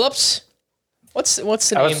Evan Phillips. What's the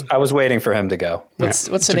name? I was waiting for him to go. What's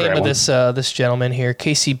the name of this gentleman here?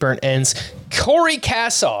 KC Burnt Ends. Corey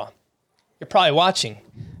Kassaw. You're probably watching,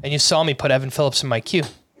 and you saw me put Evan Phillips in my queue.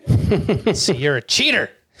 So you're a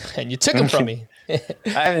cheater, and you took him from me.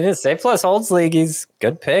 I mean, his Save Plus Holds League, he's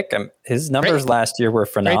good pick. His numbers last year were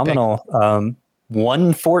phenomenal.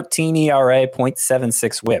 1.14 ERA,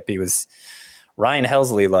 0.76 WHIP. He was Ryan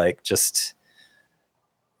Helsley,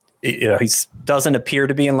 he doesn't appear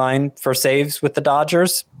to be in line for saves with the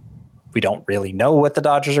Dodgers. We don't really know what the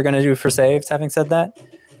Dodgers are going to do for saves, having said that.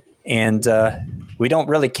 And we don't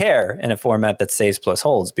really care in a format that saves plus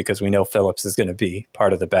holds because we know Phillips is going to be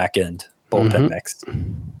part of the back end bullpen mix.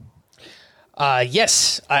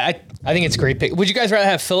 Yes, I think it's a great pick. Would you guys rather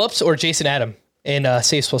have Phillips or Jason Adam in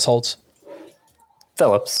saves plus holds?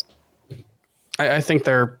 Phillips. I think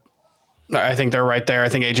they're right there. I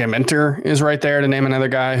think AJ Minter is right there to name another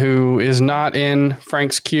guy who is not in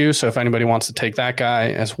Frank's queue. So if anybody wants to take that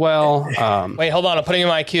guy as well. Wait, hold on. I'm putting him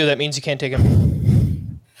in my queue. That means you can't take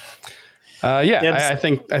him. I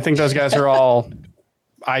think those guys are all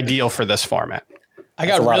ideal for this format.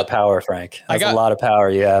 That's a lot of power, Frank. That's a lot of power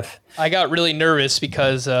you have. I got really nervous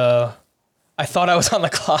because I thought I was on the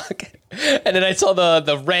clock. And then I saw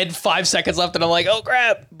the red 5 seconds left, and I'm like, oh,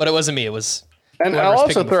 crap. But it wasn't me. It was. And I'll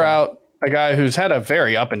also throw out a guy who's had a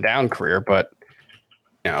very up and down career. But,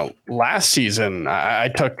 last season, I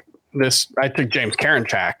took James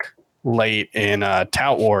Karinchak late in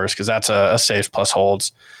Tout Wars because that's a saves plus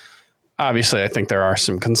holds. Obviously, I think there are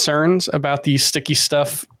some concerns about the sticky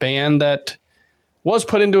stuff ban that was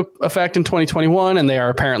put into effect in 2021, and they are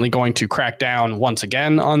apparently going to crack down once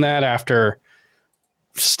again on that after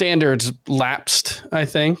standards lapsed, I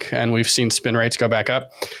think, and we've seen spin rates go back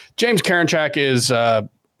up. James Karinchak is,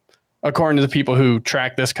 according to the people who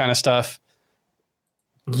track this kind of stuff,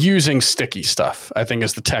 using sticky stuff, I think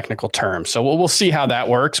is the technical term. So we'll see how that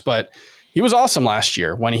works, but he was awesome last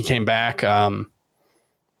year when he came back.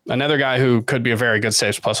 Another guy who could be a very good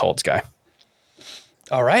saves plus holds guy.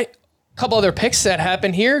 All right. A couple other picks that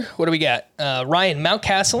happened here. What do we got? Ryan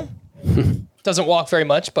Mountcastle. Doesn't walk very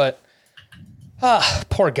much, but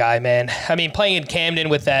poor guy, man. I mean, playing in Camden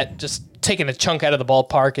with that, just taking a chunk out of the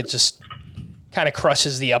ballpark, it just kind of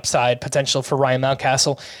crushes the upside potential for Ryan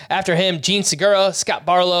Mountcastle. After him, Gene Segura, Scott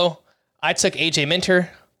Barlow. I took AJ Minter.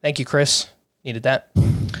 Thank you, Chris. Needed that.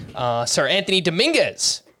 Sir Anthony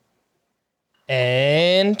Dominguez.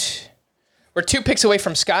 And we're 2 picks away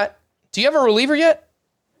from Scott Do you have a reliever yet?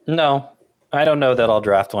 No, I don't know that I'll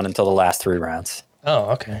draft one until the last 3 rounds.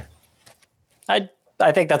 Oh, okay.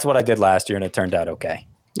 I think that's what I did last year, and it turned out okay.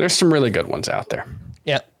 There's some really good ones out there.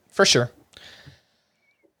 Yeah, for sure.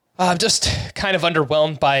 I'm just kind of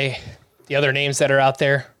underwhelmed by the other names that are out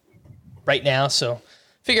there right now, so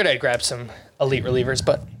figured I'd grab some elite relievers,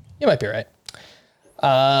 but you might be right.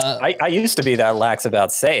 I used to be that lax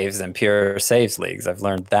about saves in pure saves leagues. I've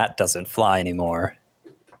learned that doesn't fly anymore.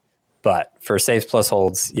 But for saves plus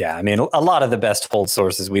holds, yeah, I mean, a lot of the best hold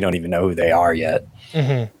sources, we don't even know who they are yet.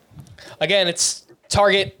 Mm-hmm. Again, it's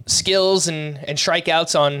target skills and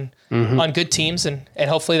strikeouts on good teams, and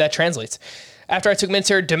hopefully that translates. After I took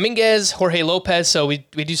Minter, Dominguez, Jorge Lopez, so we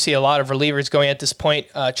do see a lot of relievers going at this point.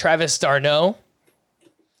 Travis d'Arnaud,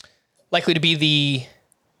 likely to be the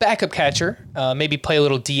backup catcher, maybe play a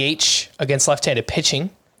little DH against left-handed pitching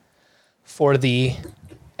for the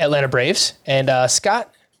Atlanta Braves. And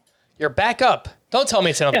Scott, you're back up. Don't tell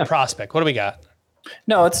me it's another prospect. What do we got?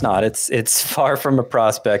 No, it's not. It's far from a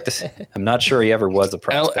prospect. I'm not sure he ever was a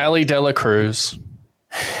prospect. Ellie De La Cruz.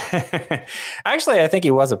 Actually, I think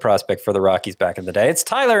he was a prospect for the Rockies back in the day. It's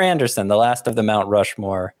Tyler Anderson, the last of the Mount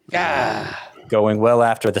Rushmore. Going well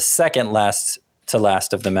after the second last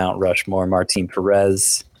of the Mount Rushmore, Martin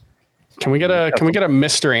Perez. Can we get a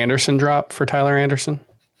Mr. Anderson drop for Tyler Anderson?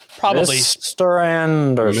 Probably. Mr.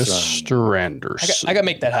 Anderson. Mr. Anderson. I got to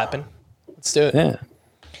make that happen. Let's do it.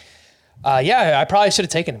 Yeah. I probably should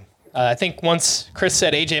have taken him. I think once Chris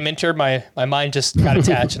said AJ Minter, my mind just got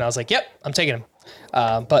attached, and I was like, yep, I'm taking him.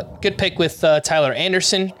 But good pick with Tyler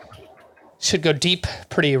Anderson. Should go deep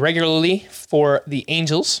pretty regularly for the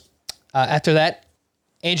Angels. After that,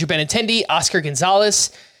 Andrew Benintendi, Oscar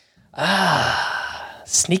Gonzalez.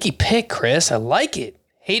 Sneaky pick, Chris. I like it.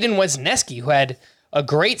 Hayden Wesneski, who had a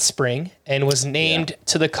great spring and was named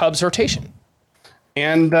to the Cubs rotation.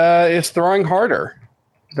 And is throwing harder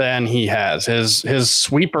than he has. His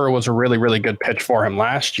sweeper was a really, really good pitch for him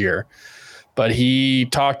last year. But he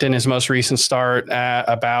talked in his most recent start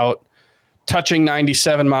about touching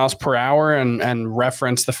 97 miles per hour and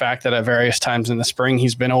referenced the fact that at various times in the spring,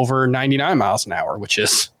 he's been over 99 miles an hour, which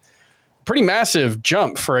is a pretty massive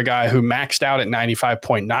jump for a guy who maxed out at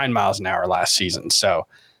 95.9 miles an hour last season. So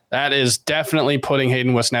that is definitely putting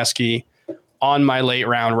Hayden Wesneski on my late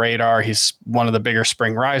round radar. He's one of the bigger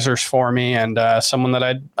spring risers for me, and someone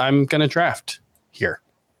that I'm going to draft here.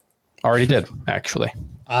 Already did, actually.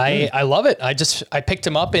 I love it. I picked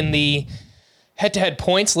him up in the head-to-head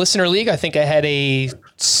points listener league. I think I had a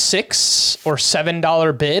 $6 or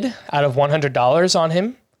 $7 bid out of $100 on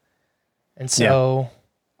him, and so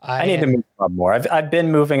I need to move him up more. I've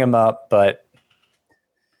been moving him up, but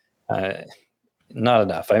not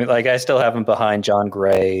enough. I mean, I still have him behind John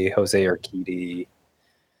Gray, Jose Urquidy,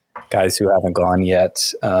 guys who haven't gone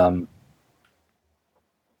yet, and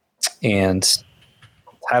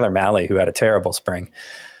Tyler Mahle, who had a terrible spring.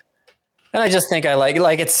 And I just think I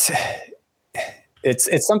like it's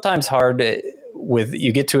sometimes hard with,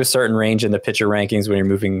 you get to a certain range in the pitcher rankings when you're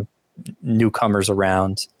moving newcomers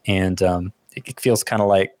around, and it feels kind of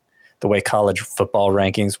like the way college football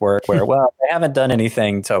rankings work, where, well, they haven't done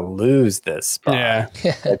anything to lose this spot. Yeah.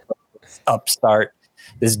 Like, upstart,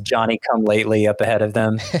 this Johnny come lately up ahead of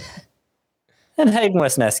them. And Hayden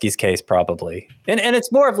Wesneski's case, probably. And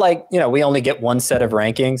it's more of like, we only get one set of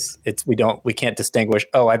rankings. We can't distinguish,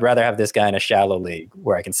 I'd rather have this guy in a shallow league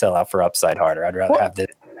where I can sell out for upside harder. I'd rather have this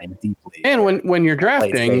guy in a deep league. And when you're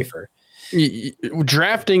drafting,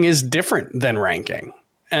 drafting is different than ranking.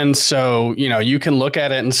 And so, you can look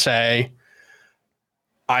at it and say,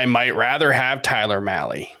 I might rather have Tyler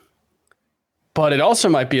Mahle. But it also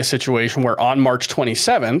might be a situation where on March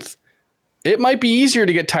 27th, it might be easier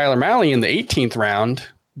to get Tyler Mahle in the 18th round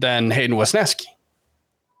than Hayden Wesneski.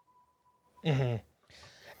 Mm-hmm.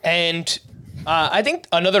 And I think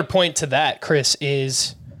another point to that, Chris,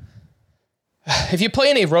 is if you play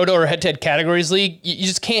in a roto or head-to-head categories league, you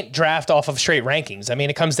just can't draft off of straight rankings. I mean,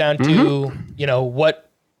 it comes down to,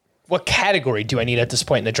 what category do I need at this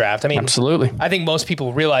point in the draft? I mean, absolutely. I think most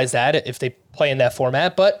people realize that if they play in that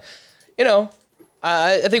format, but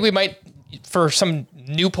I think we might, for some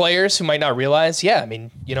new players who might not realize,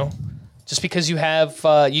 just because you have,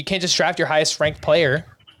 you can't just draft your highest ranked player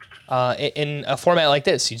in a format like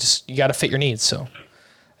this. You got to fit your needs. So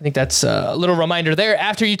I think that's a little reminder there.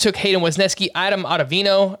 After you took Hayden Wesneski, Adam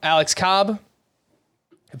Ottavino, Alex Cobb,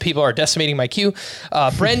 people are decimating my queue,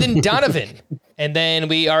 Brendan Donovan. And then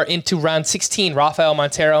we are into round 16, Rafael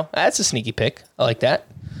Montero. That's a sneaky pick. I like that.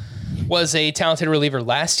 Was a talented reliever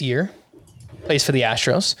last year. Plays for the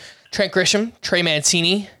Astros. Trent Grisham, Trey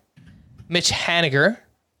Mancini, Mitch Haniger,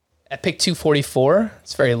 at pick 244.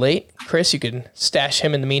 It's very late. Chris, you can stash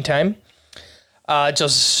him in the meantime.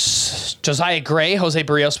 Josiah Gray, Jose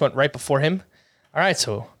Barrios went right before him. All right,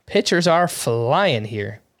 so pitchers are flying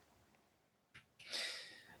here.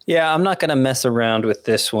 Yeah, I'm not going to mess around with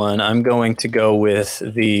this one. I'm going to go with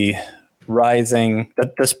the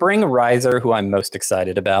spring riser who I'm most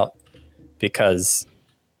excited about, because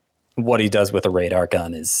what he does with a radar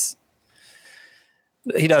gun is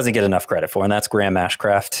he doesn't get enough credit for, and that's Graham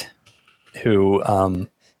Ashcraft, who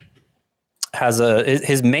has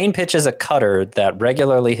his main pitch is a cutter that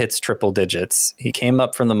regularly hits triple digits. He came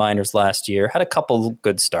up from the minors last year, had a couple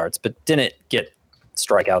good starts, but didn't get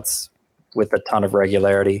strikeouts with a ton of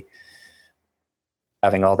regularity,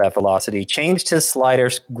 having all that velocity. Changed his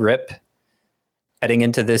slider's grip heading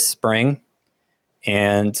into this spring,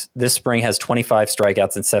 and this spring has 25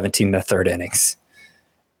 strikeouts in 17 and a third innings.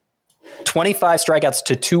 25 strikeouts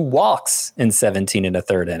to 2 walks in 17 and a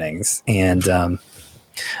third innings. And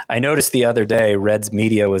I noticed the other day, Reds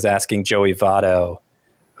media was asking Joey Votto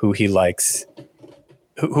who he likes,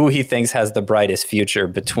 who he thinks has the brightest future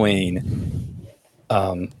between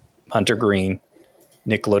Hunter Green,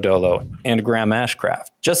 Nick Lodolo, and Graham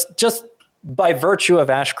Ashcraft. Just by virtue of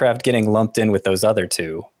Ashcraft getting lumped in with those other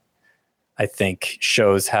two, I think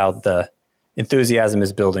shows how the enthusiasm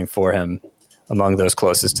is building for him among those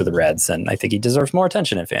closest to the Reds, and I think he deserves more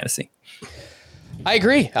attention in fantasy. I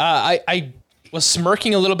agree. I was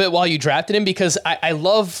smirking a little bit while you drafted him because I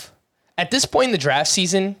love, at this point in the draft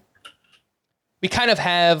season, we kind of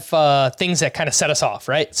have things that kind of set us off,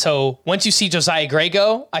 right? So once you see Josiah Gray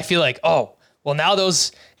go, I feel like, oh, well, now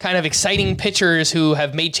those kind of exciting pitchers who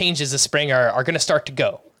have made changes this spring are going to start to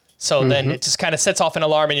go. So then it just kind of sets off an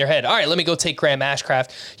alarm in your head. All right, let me go take Graham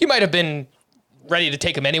Ashcraft. You might have been ready to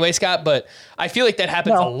take him anyway, Scott, but I feel like that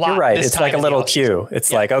happens a lot. You're right. It's like a little cue.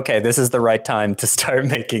 It's like, okay, this is the right time to start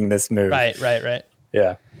making this move. Right.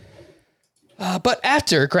 Yeah. But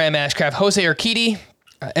after Graham Ashcraft, Jose Urquidy,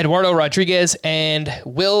 Eduardo Rodriguez, and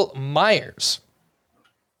Will Myers.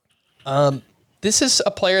 This is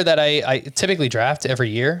a player that I typically draft every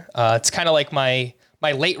year. It's kind of like my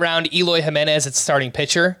late round Eloy Jimenez at starting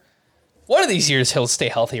pitcher. One of these years he'll stay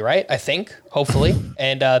healthy, right? I think, hopefully.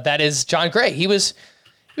 And that is John Gray. He was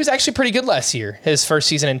actually pretty good last year, his first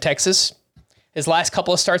season in Texas. His last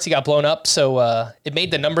couple of starts, he got blown up, so it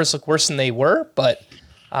made the numbers look worse than they were. But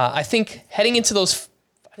I think heading into those,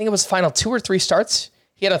 I think it was final 2 or 3 starts,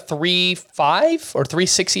 he had a 3.5 or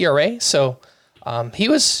 3.6 ERA. So he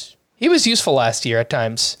was useful last year at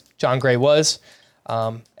times. John Gray was,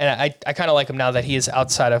 and I kind of like him now that he is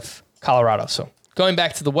outside of Colorado. So going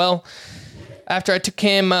back to the well, after I took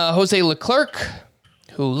him, Jose Leclerc,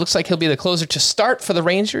 who looks like he'll be the closer to start for the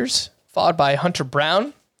Rangers, followed by Hunter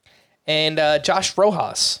Brown and Josh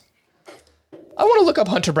Rojas. I want to look up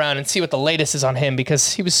Hunter Brown and see what the latest is on him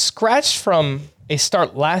because he was scratched from a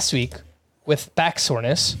start last week with back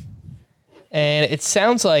soreness, and it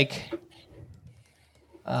sounds like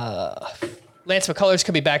Lance McCullers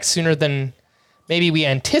could be back sooner than maybe we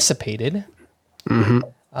anticipated.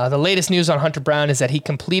 The latest news on Hunter Brown is that he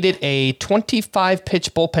completed a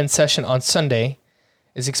 25-pitch bullpen session on Sunday,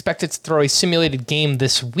 is expected to throw a simulated game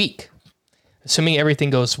this week. Assuming everything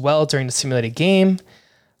goes well during the simulated game,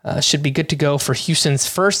 should be good to go for Houston's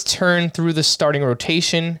first turn through the starting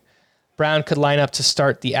rotation. Brown could line up to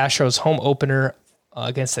start the Astros home opener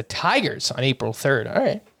against the Tigers on April 3rd. All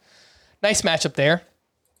right. Nice matchup there.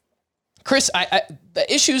 Chris,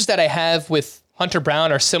 the issues that I have with Hunter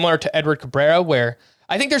Brown are similar to Edward Cabrera, where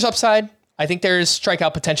I think there's upside. I think there's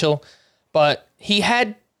strikeout potential, but he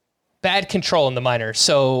had bad control in the minors.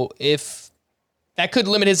 So if that could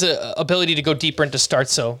limit his ability to go deeper into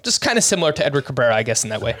starts. So just kind of similar to Edward Cabrera, I guess,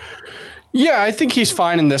 in that way. Yeah, I think he's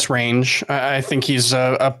fine in this range. I think he's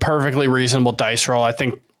a perfectly reasonable dice roll. I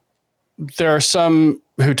think there are some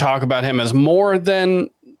who talk about him as more than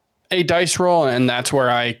a dice roll, and that's where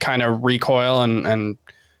I kind of recoil and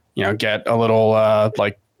get a little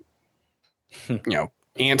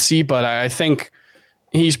antsy. But I think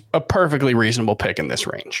he's a perfectly reasonable pick in this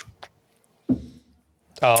range.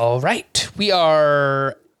 All right, we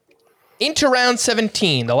are into round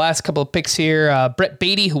 17. The last couple of picks here. Brett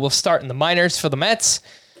Beatty, who will start in the minors for the Mets,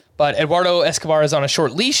 but Eduardo Escobar is on a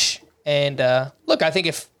short leash. And look, I think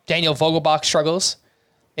if Daniel Vogelbach struggles,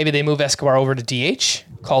 maybe they move Escobar over to DH,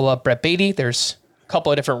 call up Brett Beatty. There's a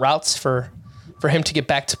couple of different routes for him to get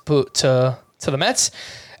back to the Mets.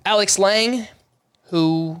 Alex Lang,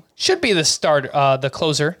 who should be the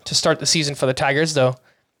closer to start the season for the Tigers, though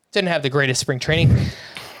didn't have the greatest spring training.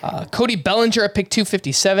 Cody Bellinger at pick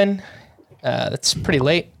 257. That's pretty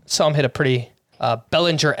late. Saw him hit a pretty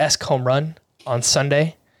Bellinger-esque home run on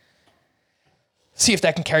Sunday. See if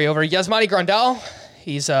that can carry over. Yasmani Grandal,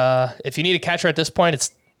 he's if you need a catcher at this point,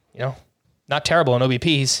 it's not terrible in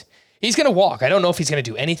OBP. He's going to walk. I don't know if he's going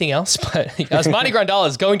to do anything else, but Yasmani Grandal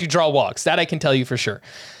is going to draw walks. That I can tell you for sure.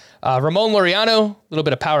 Ramon Laureano, a little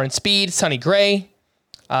bit of power and speed. Sonny Gray,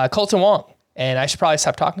 Colton Wong, and I should probably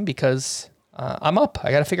stop talking because I'm up.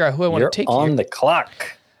 I got to figure out who I want to take. You're on here. the clock.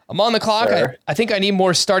 I'm on the clock. I think I need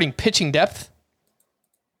more starting pitching depth.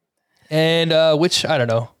 And I don't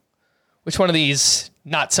know. Which one of these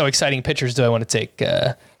not so exciting pitchers do I want to take?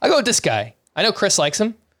 I'll go with this guy. I know Chris likes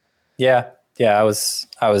him. Yeah. I was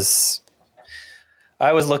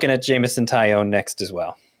looking at Jameson Taillon next as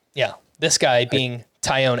well. Yeah, this guy being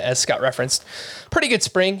Taillon, as Scott referenced. Pretty good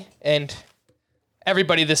spring, and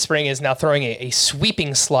everybody this spring is now throwing a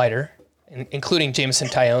sweeping slider, including Jameson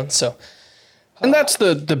Taillon. So, and that's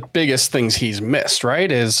the biggest things he's missed,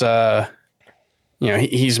 right? Is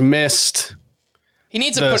he's missed. He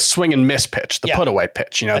needs the swing and miss pitch, the put away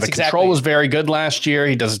pitch. The control was very good last year.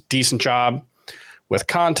 He does a decent job with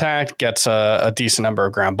contact, gets a decent number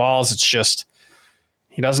of ground balls. It's just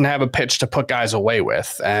he doesn't have a pitch to put guys away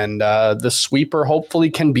with, and the sweeper hopefully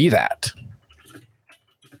can be that.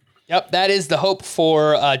 Yep, that is the hope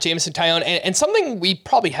for Jameson Taillon, and something we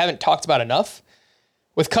probably haven't talked about enough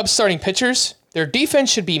with Cubs starting pitchers. Their defense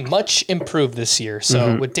should be much improved this year.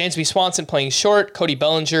 So with Dansby Swanson playing short, Cody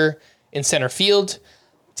Bellinger in center field,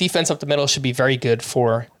 defense up the middle should be very good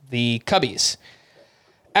for the Cubbies.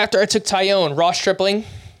 After I took Taillon, Ross Stripling,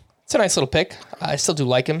 it's a nice little pick. I still do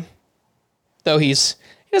like him, though he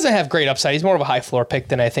doesn't have great upside. He's more of a high floor pick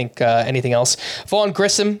than I think anything else. Vaughn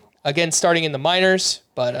Grissom, again starting in the minors,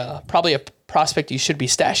 but probably a prospect you should be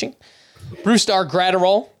stashing. Brusdar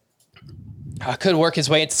Graterol could work his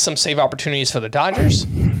way into some save opportunities for the Dodgers.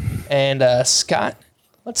 And Scott,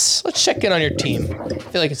 let's check in on your team. I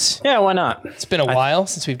feel like why not? It's been a while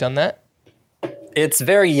since we've done that. It's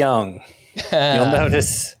very young. You'll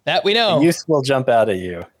notice that we know. The youth will jump out at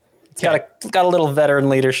you. It's got a little veteran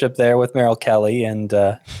leadership there with Merrill Kelly and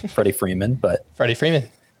Freddie Freeman, but Freddie Freeman.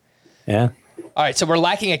 Yeah. All right, so we're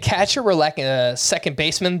lacking a catcher. We're lacking a second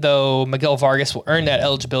baseman, though Miguel Vargas will earn that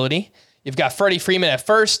eligibility. You've got Freddie Freeman at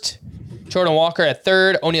first, Jordan Walker at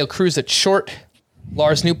third, O'Neal Cruz at short,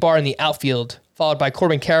 Lars Nootbaar in the outfield, followed by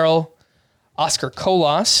Corbin Carroll, Oscar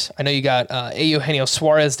Colas. I know you got Eugenio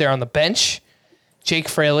Suarez there on the bench, Jake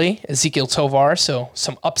Fraley, Ezekiel Tovar, so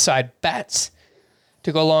some upside bats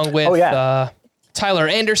to go along with Tyler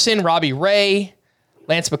Anderson, Robbie Ray,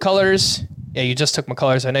 Lance McCullers. Yeah, you just took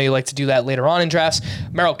McCullers. I know you like to do that later on in drafts.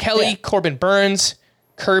 Merrill Kelly, Corbin Burns,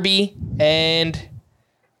 Kirby, and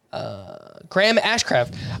Graham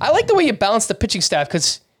Ashcraft. I like the way you balance the pitching staff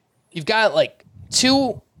because you've got like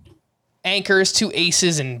two anchors, two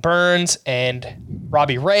aces in Burns and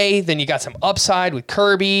Robbie Ray. Then you got some upside with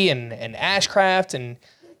Kirby and Ashcraft. And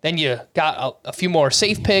then you got a few more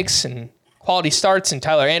safe picks and quality starts in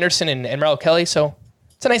Tyler Anderson and Merrill Kelly. So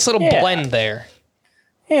it's a nice little blend there.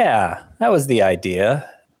 Yeah, that was the idea.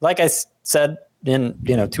 Like I said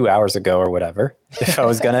 2 hours ago or whatever, if I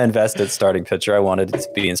was going to invest at starting pitcher, I wanted it to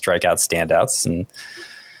be in strikeout standouts. And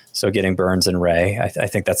so getting Burns and Ray, I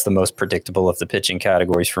think that's the most predictable of the pitching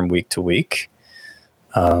categories from week to week.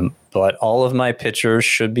 But all of my pitchers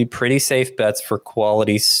should be pretty safe bets for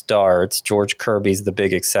quality starts. George Kirby's the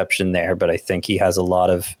big exception there, but I think he has a lot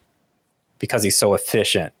of, because he's so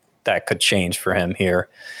efficient, that could change for him here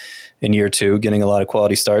in year two, getting a lot of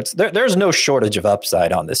quality starts. There's no shortage of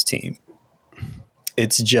upside on this team.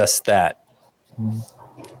 It's just that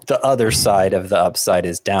the other side of the upside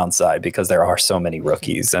is downside because there are so many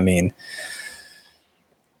rookies. I mean,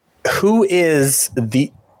 how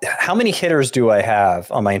many hitters do I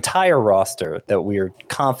have on my entire roster that we're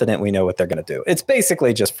confident we know what they're going to do? It's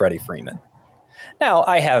basically just Freddie Freeman. Now,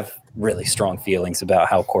 I have really strong feelings about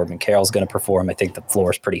how Corbin Carroll's going to perform. I think the floor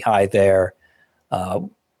is pretty high there.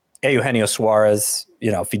 Eugenio Suarez,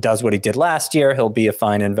 if he does what he did last year, he'll be a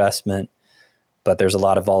fine investment. But there's a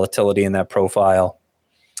lot of volatility in that profile.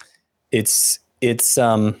 It's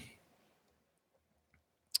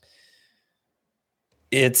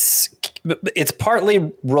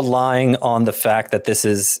partly relying on the fact that this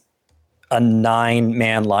is a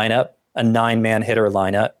 9-man lineup, a 9-man hitter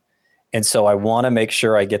lineup. And so I want to make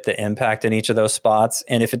sure I get the impact in each of those spots.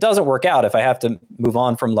 And if it doesn't work out, if I have to move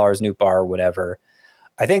on from Lars Nootbaar or whatever,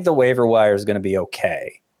 I think the waiver wire is going to be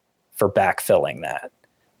okay for backfilling that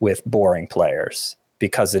with boring players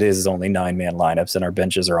because it is only 9-man lineups and our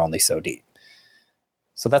benches are only so deep.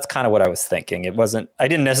 So that's kind of what I was thinking. I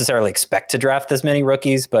didn't necessarily expect to draft this many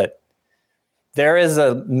rookies, but there is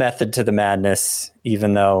a method to the madness,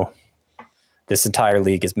 even though this entire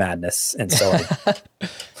league is madness. And so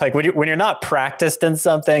like when you're not practiced in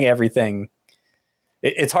something, everything,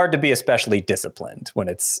 it's hard to be especially disciplined when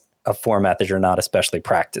it's a format that you're not especially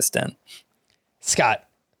practiced in. Scott,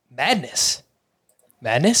 madness.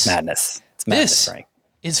 It's madness, Frank.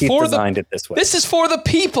 Is Keith for designed it this way. This is for the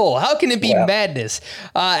people. How can it be madness?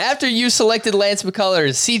 After you selected Lance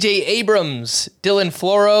McCullers, CJ Abrams, Dylan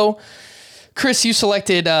Floro, Chris, you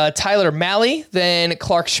selected Tyler Malley, then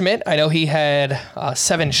Clark Schmidt. I know he had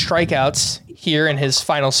 7 strikeouts here in his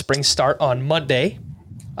final spring start on Monday.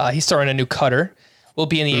 He's throwing a new cutter. Will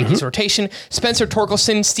be in the Yankees rotation. Spencer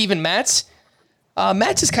Torkelson, Steven Matz.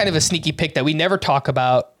 Matz is kind of a sneaky pick that we never talk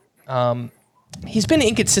about. He's been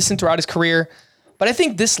inconsistent throughout his career, but I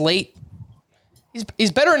think this late,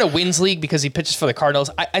 he's better in a wins league because he pitches for the Cardinals.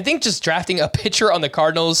 I think just drafting a pitcher on the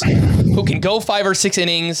Cardinals who can go 5 or 6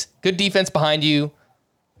 innings, good defense behind you,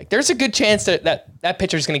 like there's a good chance that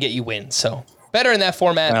pitcher is going to get you wins. So better in that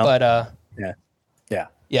format, but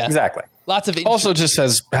yeah, exactly. Lots of also just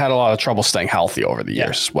has had a lot of trouble staying healthy over the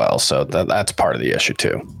years as well. So that's part of the issue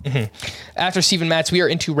too. After Steven Matz, we are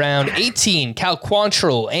into round 18. Cal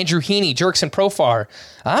Quantrill, Andrew Heaney, Jurickson Profar.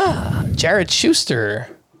 Jared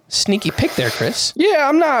Schuster. Sneaky pick there, Chris. Yeah,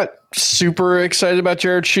 I'm not super excited about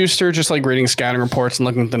Jared Schuster. Just like reading scouting reports and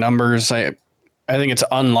looking at the numbers, I think it's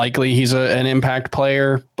unlikely he's an impact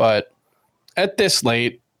player. But at this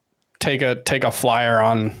late, take a flyer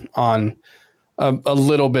on a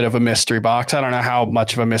little bit of a mystery box. I don't know how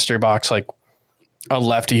much of a mystery box like a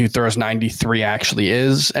lefty who throws 93 actually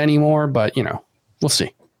is anymore, but we'll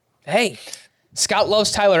see. Hey, Scott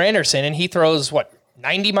loves Tyler Anderson, and he throws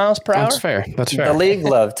 90 miles per hour? That's fair. The league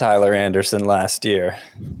loved Tyler Anderson last year.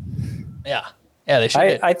 Yeah, they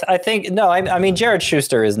should. I think, no, I mean, Jared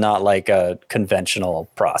Schuster is not like a conventional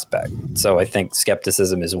prospect. So I think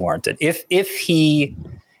skepticism is warranted.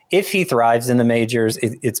 If he thrives in the majors,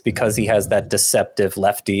 it's because he has that deceptive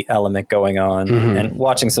lefty element going on. And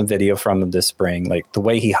watching some video from him this spring, like the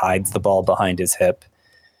way he hides the ball behind his hip,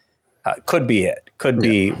 could be it. Could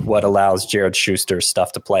be what allows Jared Schuster's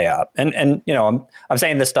stuff to play out. And I'm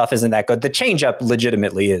saying this stuff isn't that good. The changeup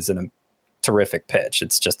legitimately is a terrific pitch.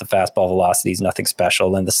 It's just the fastball velocity is nothing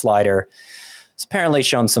special, and the slider has apparently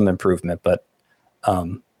shown some improvement. But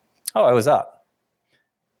I was up.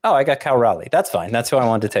 Oh, I got Cal Raleigh. That's fine. That's who I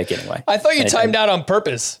wanted to take anyway. I thought you timed out on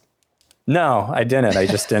purpose. No, I didn't. I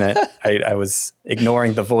just didn't. I was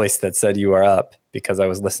ignoring the voice that said you are up because I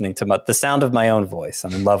was listening to the sound of my own voice.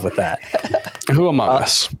 I'm in love with that. Who among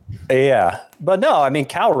us? Yeah. But no, I mean,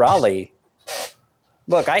 Cal Raleigh.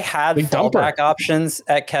 Look, I had fallback options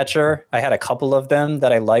at catcher. I had a couple of them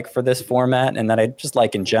that I like for this format and that I just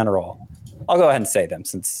like in general. I'll go ahead and say them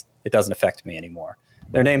since it doesn't affect me anymore.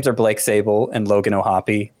 Their names are Blake Sable and Logan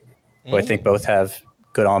O'Hoppe, who I think both have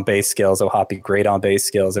good on-base skills. O'Hoppe, great on-base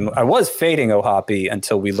skills. And I was fading O'Hoppe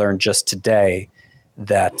until we learned just today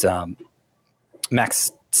that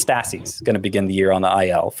Max Stassi's going to begin the year on the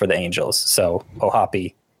IL for the Angels. So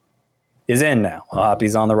O'Hoppe is in now.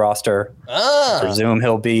 O'Hoppe's on the roster. I presume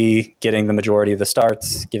he'll be getting the majority of the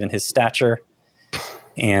starts, given his stature.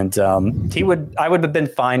 And I would have been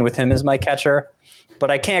fine with him as my catcher. But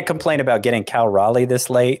I can't complain about getting Cal Raleigh this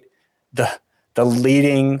late. The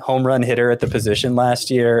leading home run hitter at the position last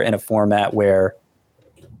year in a format where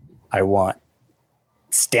I want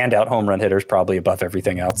standout home run hitters probably above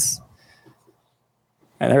everything else.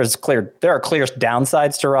 And there are clear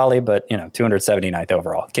downsides to Raleigh, but 279th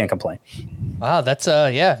overall. Can't complain. Wow, that's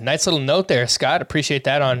nice little note there, Scott. Appreciate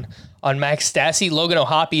that on Max Stassi. Logan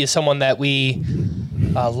O'Hoppe is someone that we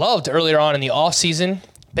loved earlier on in the offseason.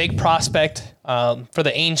 Big prospect for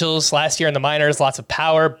the Angels last year in the minors. Lots of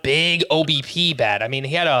power, big OBP bat. I mean,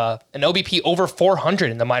 he had an OBP over 400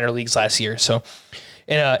 in the minor leagues last year. So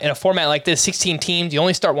in a format like this, 16 teams, you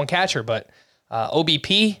only start one catcher, but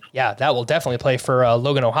OBP, that will definitely play for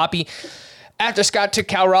Logan O'Hoppe. After Scott took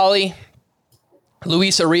Cal Raleigh,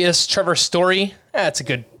 Luis Arias, Trevor Story. That's a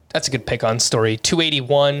good pick on Story.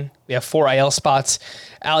 281. We have 4 IL spots.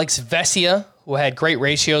 Alex Vesia, who had great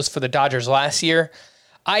ratios for the Dodgers last year.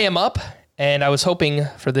 I am up, and I was hoping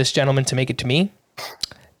for this gentleman to make it to me.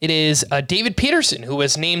 It is David Peterson, who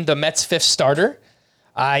was named the Mets' 5th starter.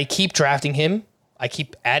 I keep drafting him. I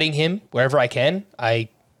keep adding him wherever I can. I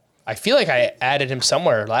feel like I added him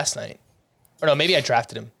somewhere last night. Or no, maybe I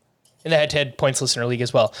drafted him in the head-to-head points listener league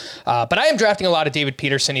as well. But I am drafting a lot of David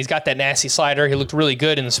Peterson. He's got that nasty slider. He looked really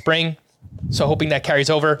good in the spring. So hoping that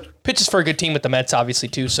carries over. Pitches for a good team with the Mets, obviously,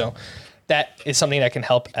 too. So that is something that can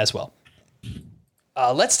help as well.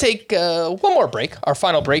 Let's take one more break, our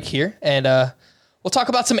final break here. And We'll talk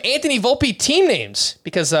about some Anthony Volpe team names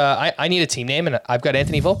because I need a team name and I've got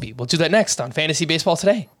Anthony Volpe. We'll do that next on Fantasy Baseball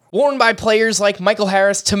Today. Worn by players like Michael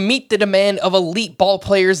Harris to meet the demand of elite ball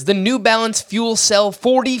players, the New Balance Fuel Cell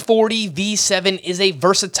 4040 V7 is a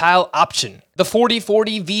versatile option. The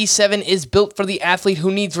 4040 V7 is built for the athlete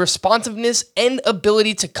who needs responsiveness and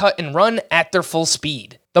ability to cut and run at their full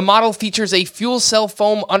speed. The model features a fuel cell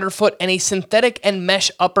foam underfoot and a synthetic and mesh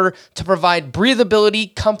upper to provide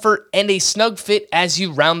breathability, comfort, and a snug fit as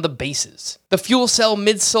you round the bases. The fuel cell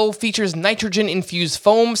midsole features nitrogen-infused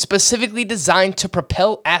foam specifically designed to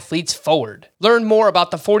propel athletes forward. Learn more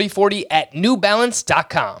about the 4040 at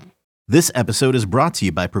newbalance.com. This episode is brought to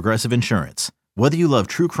you by Progressive Insurance. Whether you love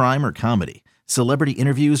true crime or comedy, celebrity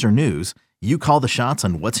interviews or news, you call the shots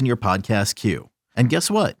on what's in your podcast queue. And guess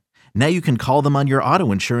what? Now you can call them on your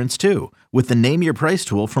auto insurance too with the Name Your Price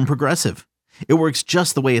tool from Progressive. It works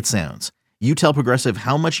just the way it sounds. You tell Progressive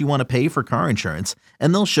how much you want to pay for car insurance,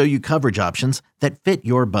 and they'll show you coverage options that fit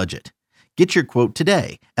your budget. Get your quote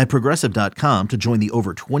today at Progressive.com to join the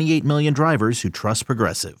over 28 million drivers who trust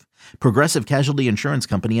Progressive. Progressive Casualty Insurance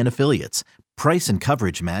Company and Affiliates. Price and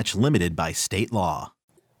coverage match limited by state law.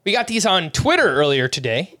 We got these on Twitter earlier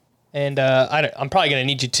today, and I'm probably going to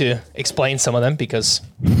need you to explain some of them because,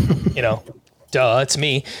 duh, it's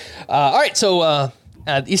me. All right, so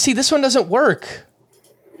you see, this one doesn't work.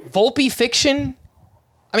 Volpe fiction?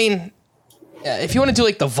 I mean, if you want to do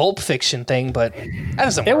like the Volpe fiction thing, but that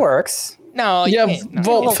doesn't work. It works. No, you can't. No.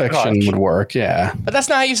 Volpe fiction would work, yeah. But that's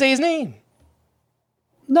not how you say his name.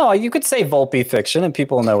 No, you could say Volpe fiction and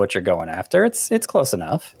people know what you're going after. It's close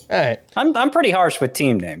enough. All right. I'm pretty harsh with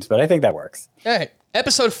team names, but I think that works. All right.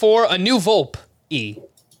 Episode 4, a new Volpe.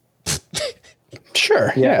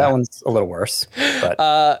 Sure. Yeah, that one's a little worse.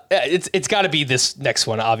 But It's got to be this next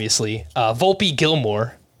one, obviously. Volpe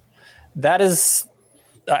Gilmore. that is,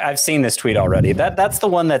 I've seen this tweet already. That's the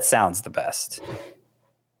one that sounds the best.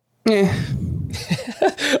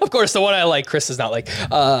 Of course, the one I like, Chris does not like.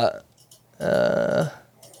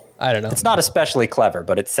 I don't know. It's not especially clever,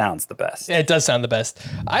 but it sounds the best. It does sound the best.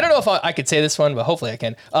 I don't know if I could say this one, but hopefully I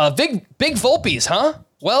can. Big Volpes, huh?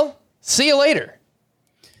 Well, see you later.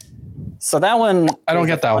 So that one, I don't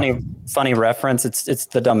get that one. Funny reference. It's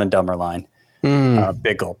the Dumb and Dumber line.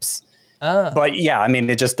 Big gulps. But yeah, I mean,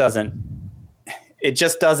 it just doesn't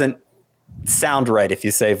sound right if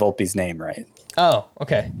you say Volpe's name right. Oh,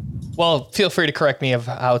 okay. Well, feel free to correct me of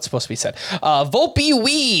how it's supposed to be said. Volpe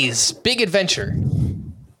Wheeze, Big Adventure.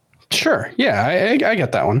 Sure. Yeah, I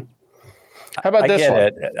get that one. How about this one?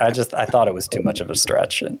 I get it. I thought it was too much of a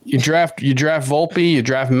stretch. You draft Volpe, you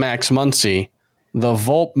draft Max Muncy, the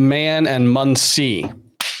Volpe man and Muncy.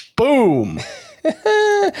 Boom.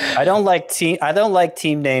 I don't like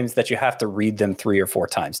team names that you have to read them 3 or 4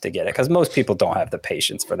 times to get it, because most people don't have the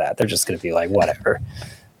patience for that. They're just going to be like, whatever.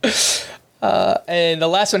 And the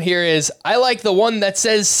last one here is, I like the one that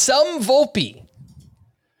says some Volpe.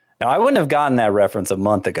 Now, I wouldn't have gotten that reference a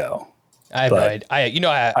month ago. I have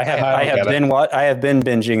been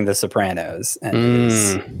binging The Sopranos, and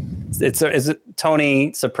it's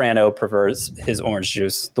Tony Soprano prefers his orange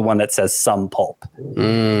juice, the one that says some pulp,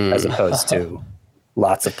 as opposed to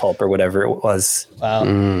lots of pulp or whatever it was. Wow,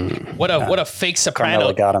 what a fake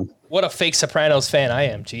Soprano! Got him. What a fake Sopranos fan I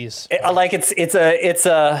am. Jeez, it's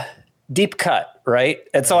a deep cut, right?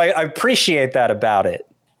 And so I appreciate that about it.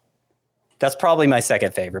 That's probably my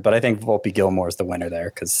second favorite, but I think Volpe Gilmore is the winner there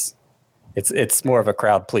because it's more of a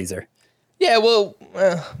crowd pleaser. Yeah, we'll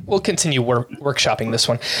continue workshopping this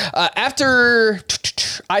one. After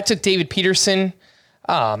I took David Peterson,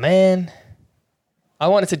 oh man, I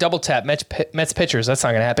wanted to double tap Mets pitchers. That's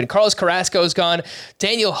not going to happen. Carlos Carrasco is gone.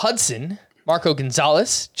 Daniel Hudson, Marco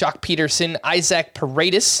Gonzalez, Jock Peterson, Isaac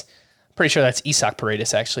Paredes. Pretty sure that's Isaac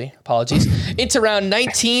Paredes, actually. Apologies. Into round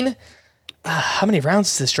 19. How many rounds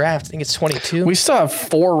is this draft? I think it's 22. We still have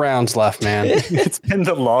 4 rounds left, man. It's been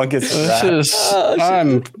the longest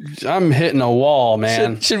draft. I'm hitting a wall,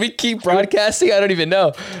 man. Should we keep broadcasting? I don't even know.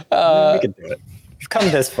 We can do it. We've come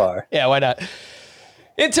this far. Yeah, why not?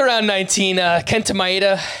 Into round 19, Kenta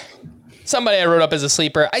Maeda. Somebody I wrote up as a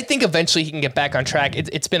sleeper. I think eventually he can get back on track.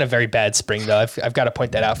 It's been a very bad spring, though. I've got to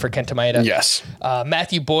point that out for Kenta Maeda. Yes.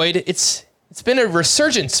 Matthew Boyd. It's been a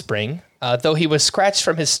resurgent spring. Though he was scratched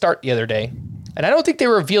from his start the other day. And I don't think they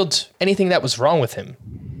revealed anything that was wrong with him.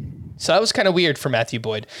 So that was kind of weird for Matthew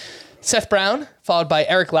Boyd. Seth Brown, followed by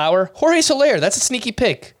Eric Lauer. Jorge Soler, that's a sneaky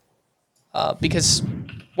pick. Because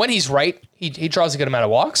when he's right, he draws a good amount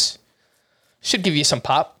of walks. Should give you some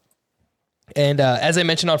pop. And as I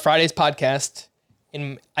mentioned on Friday's podcast,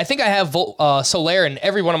 I think I have Soler in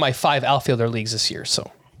every one of my 5 outfielder leagues this year.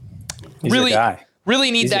 So He's your guy.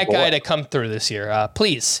 Really need He's a that guy boy. to come through this year.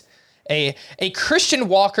 Please. A Christian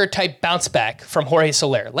Walker type bounce back from Jorge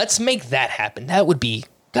Soler. Let's make that happen. That would be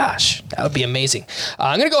amazing.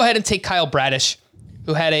 I'm going to go ahead and take Kyle Bradish,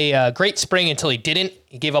 who had a great spring until he didn't.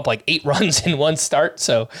 He gave up like 8 runs in one start.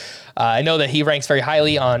 So I know that he ranks very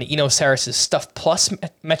highly on Eno Saris's Stuff Plus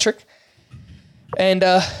metric. And,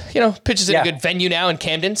 pitches in a good venue now in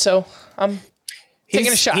Camden. So I'm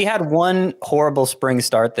taking a shot. He had one horrible spring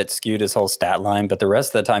start that skewed his whole stat line, but the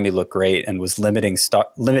rest of the time he looked great and was limiting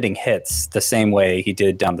hits the same way he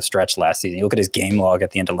did down the stretch last season. You look at his game log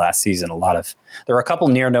at the end of last season, there were a couple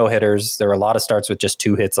near no-hitters. There were a lot of starts with just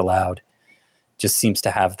 2 hits allowed. Just seems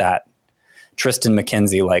to have that Tristan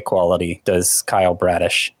McKenzie-like quality, does Kyle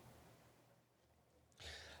Bradish.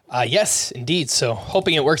 Yes, indeed. So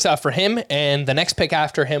hoping it works out for him. And the next pick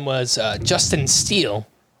after him was Justin Steele.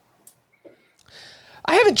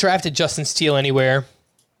 I haven't drafted Justin Steele anywhere.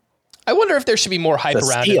 I wonder if there should be more hype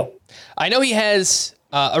around him. I know he has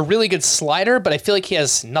a really good slider, but I feel like he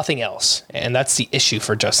has nothing else. And that's the issue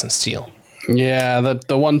for Justin Steele. Yeah,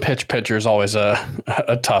 the one pitch pitcher is always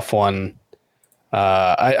a tough one.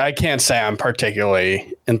 I can't say I'm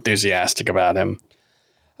particularly enthusiastic about him.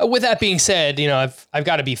 With that being said, I've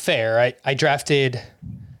got to be fair. I drafted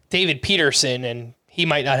David Peterson, and he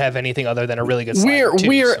might not have anything other than a really good slider.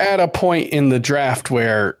 We're at a point in the draft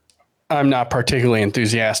where I'm not particularly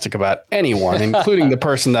enthusiastic about anyone, including the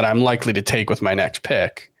person that I'm likely to take with my next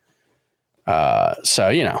pick. So,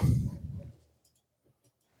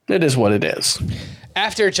 it is what it is.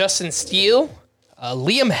 After Justin Steele,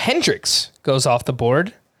 Liam Hendricks goes off the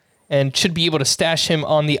board and should be able to stash him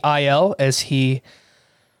on the IL as he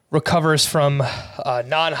recovers from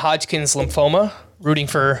non-Hodgkin's lymphoma. Rooting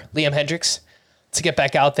for Liam Hendricks to get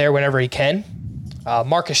back out there whenever he can.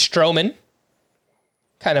 Marcus Stroman,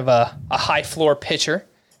 kind of a high floor pitcher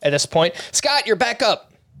at this point. Scott, you're back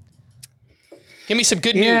up. Give me some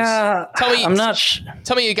good news.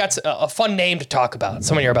 Tell me you got a fun name to talk about.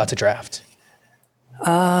 Someone you're about to draft.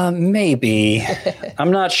 Maybe.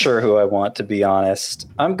 I'm not sure who I want, to be honest.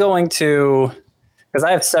 I'm going to, because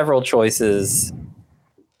I have several choices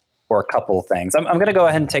for a couple of things. I'm going to go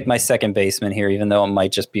ahead and take my second baseman here, even though it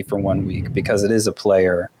might just be for 1 week, because it is a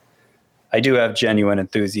player I do have genuine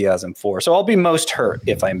enthusiasm for. So I'll be most hurt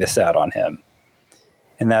if I miss out on him.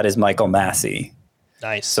 And that is Michael Massey.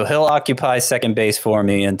 Nice. So he'll occupy second base for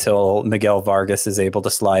me until Miguel Vargas is able to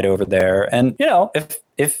slide over there. And,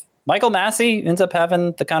 if Michael Massey ends up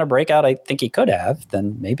having the kind of breakout I think he could have,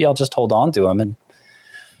 then maybe I'll just hold on to him, and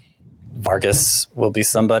Vargas will be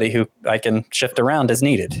somebody who I can shift around as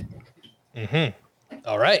needed. Mm-hmm.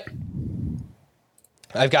 All right.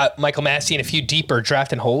 I've got Michael Massey in a few deeper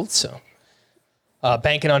draft and holds, so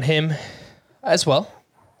banking on him as well,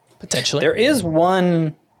 potentially. There is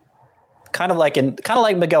one kind of like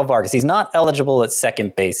Miguel Vargas. He's not eligible at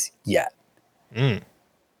second base yet,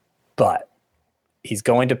 but he's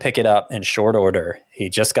going to pick it up in short order. He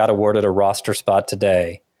just got awarded a roster spot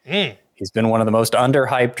today. He's been one of the most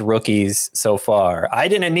underhyped rookies so far. I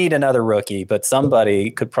didn't need another rookie, but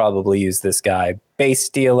somebody could probably use this guy. Base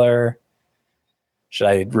stealer. Should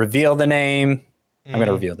I reveal the name? I'm going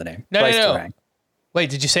to reveal the name. No. Turang.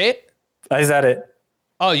 Wait, did you say it? I said it.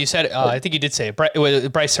 Oh, you said it. I think you did say it.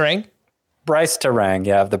 Bryce Turang? Bryce Turang,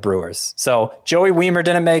 of the Brewers. So Joey Weimer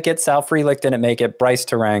didn't make it. Sal Frelick didn't make it. Bryce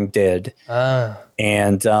Turang did.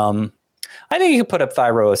 And I think he could put up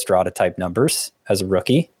Thairo Estrada type numbers as a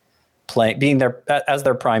rookie. Being there as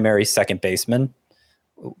their primary second baseman,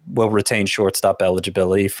 will retain shortstop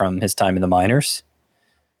eligibility from his time in the minors.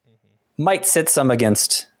 Might sit some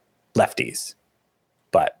against lefties,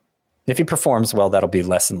 but if he performs well, that'll be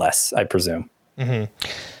less and less, I presume. Mm-hmm.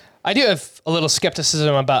 I do have a little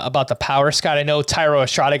skepticism about the power, Scott. I know Thairo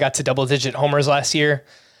Estrada got to double-digit homers last year.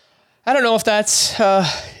 I don't know if that's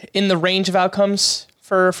in the range of outcomes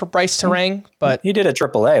for Bryce Turang, but he did a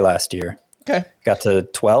AAA last year. Okay, got to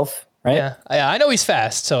 12. Right? Yeah, I know he's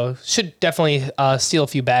fast, so should definitely steal a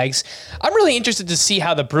few bags. I'm really interested to see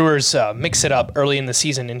how the Brewers mix it up early in the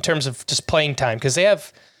season in terms of just playing time, because they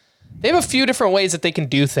have a few different ways that they can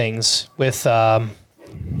do things with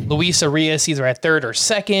Luis Arias either at third or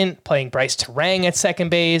second, playing Bryce Turang at second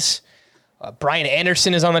base. Brian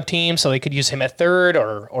Anderson is on the team, so they could use him at third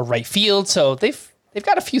or right field. So they've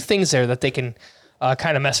got a few things there that they can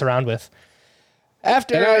kind of mess around with.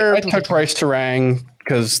 After I took Bryce Turang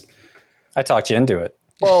because I talked you into it.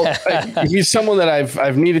 Well, he's someone that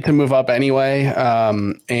I've needed to move up anyway.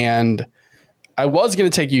 And I was going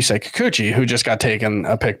to take Yusei Kikuchi, who just got taken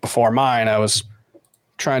a pick before mine. I was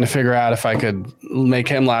trying to figure out if I could make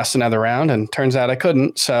him last another round, and turns out I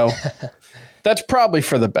couldn't. So that's probably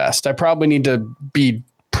for the best. I probably need to be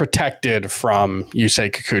protected from Yusei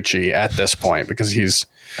Kikuchi at this point because he's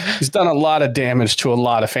done a lot of damage to a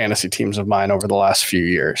lot of fantasy teams of mine over the last few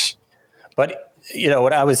years. But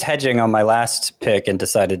when I was hedging on my last pick and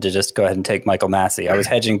decided to just go ahead and take Michael Massey, I was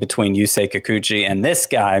hedging between Yusei Kikuchi and this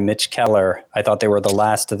guy, Mitch Keller. I thought they were the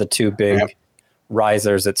last of the two big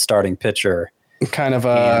risers at starting pitcher. Kind of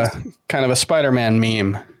a Spider-Man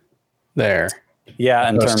meme there. Yeah,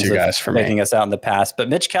 in terms of taking us out in the past. But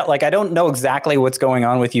Mitch Keller, I don't know exactly what's going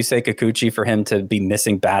on with Yusei Kikuchi for him to be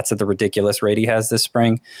missing bats at the ridiculous rate he has this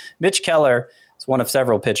spring. Mitch Keller is one of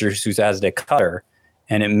several pitchers who has a cutter,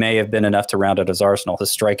 and it may have been enough to round out his arsenal. His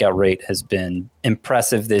strikeout rate has been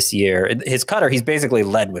impressive this year. His cutter, he's basically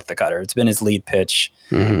led with the cutter. It's been his lead pitch.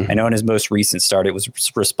 Mm-hmm. I know in his most recent start, it was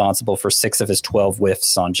responsible for 6 of his 12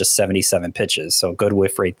 whiffs on just 77 pitches. So good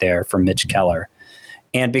whiff rate there for Mitch Keller.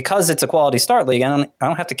 And because it's a quality start league, I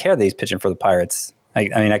don't have to care that he's pitching for the Pirates. I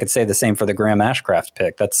mean, I could say the same for the Graham Ashcraft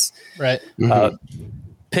pick. That's right.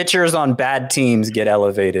 Pitchers on bad teams get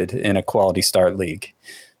elevated in a quality start league.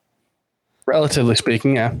 Relatively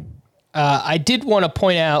speaking, yeah. I did want to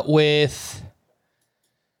point out with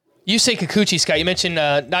Yusei Kikuchi, Scott, you mentioned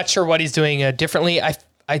not sure what he's doing differently.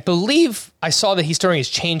 I believe I saw that he's throwing his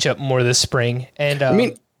changeup more this spring.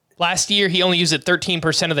 And last year, he only used it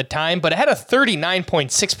 13% of the time, but it had a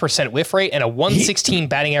 39.6% whiff rate and a 116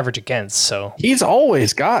 batting average against. So he's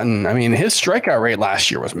always gotten, his strikeout rate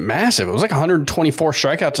last year was massive. It was like 124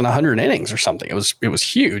 strikeouts in 100 innings or something. It was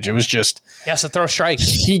huge. It was just, he has to throw strikes.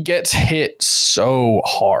 He gets hit so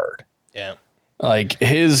hard. Yeah. Like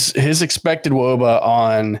his expected WOBA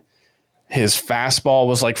on his fastball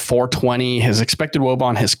was like 420. His expected WOBA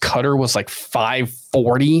on his cutter was like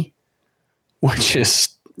 540, which is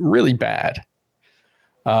really bad.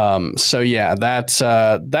 So yeah, that's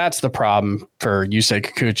the problem for Yusei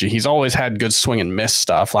Kikuchi. He's always had good swing and miss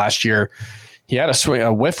stuff. Last year, he had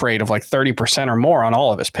a whiff rate of like 30% or more on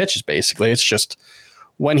all of his pitches. Basically, it's just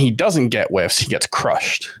when he doesn't get whiffs, he gets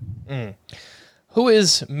crushed. Who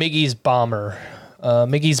is Miggy's bomber?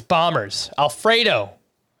 Miggy's bombers. Alfredo.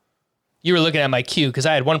 You were looking at my cue because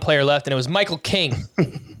I had one player left, and it was Michael King. I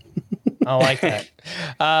don't like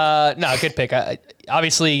that. No, good pick.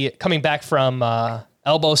 Obviously, coming back from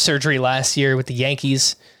elbow surgery last year with the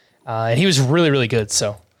Yankees, and he was really, really good.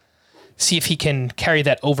 So, see if he can carry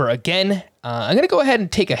that over again. I'm going to go ahead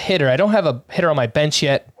and take a hitter. I don't have a hitter on my bench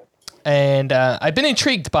yet, and I've been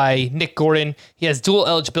intrigued by Nick Gordon. He has dual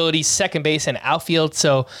eligibility, second base and outfield,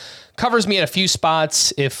 so covers me at a few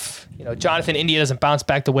spots. If Jonathan India doesn't bounce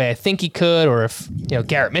back the way I think he could, or if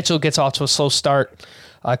Garrett Mitchell gets off to a slow start,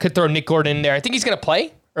 I could throw Nick Gordon in there. I think he's going to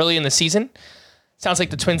play early in the season. Sounds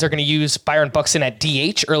like the Twins are going to use Byron Buxton at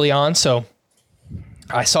DH early on. So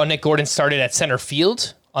I saw Nick Gordon started at center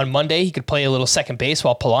field on Monday. He could play a little second base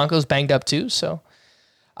while Polanco's banged up too. So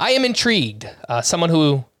I am intrigued. Someone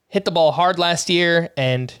who hit the ball hard last year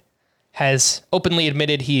and has openly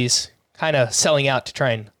admitted he's kind of selling out to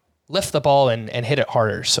try and lift the ball and hit it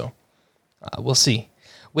harder. So we'll see.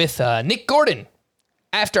 With Nick Gordon,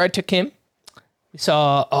 after I took him, we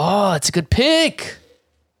saw, it's a good pick.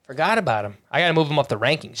 Forgot about him. I got to move him up the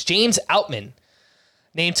rankings. James Outman,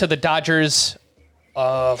 named to the Dodgers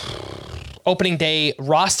opening day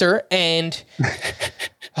roster, and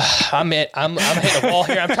I'm hitting a wall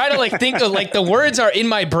here. I'm trying to think of the words are in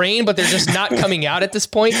my brain, but they're just not coming out at this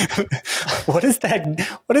point. What is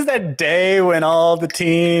that day when all the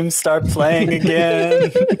teams start playing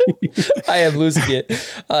again? I am losing it.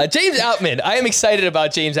 James Outman. I am excited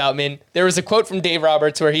about James Outman. There was a quote from Dave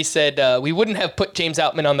Roberts where he said, we wouldn't have put James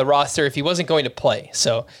Outman on the roster if he wasn't going to play.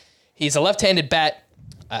 So he's a left-handed bat.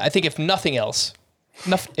 I think if nothing else,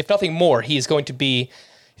 if nothing more, he's going to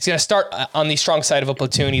start on the strong side of a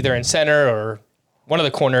platoon, either in center or one of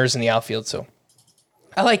the corners in the outfield. So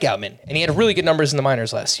I like Outman, and he had really good numbers in the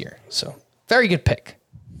minors last year. So very good pick.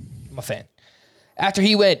 I'm a fan. After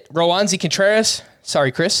he went, Roansy Contreras.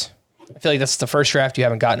 Sorry, Chris. I feel like that's the first draft you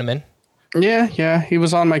haven't gotten him in. Yeah, he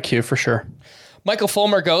was on my queue for sure. Michael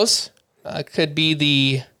Fulmer goes. Could be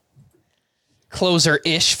the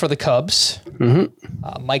closer-ish for the Cubs.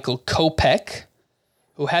 Mm-hmm. Michael Kopech,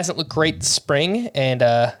 who hasn't looked great this spring, and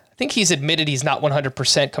I think he's admitted he's not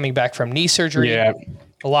 100% coming back from knee surgery. Yeah.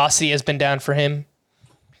 Velocity has been down for him.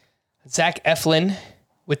 Zach Eflin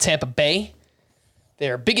with Tampa Bay.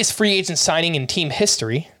 Their biggest free agent signing in team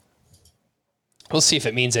history. We'll see if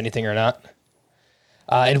it means anything or not.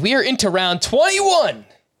 And we are into round 21.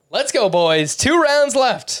 Let's go, boys. 2 rounds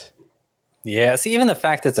left. Yeah, see, even the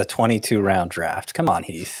fact that it's a 22-round draft. Come on,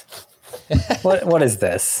 Heath. What is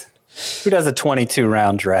this? Who does a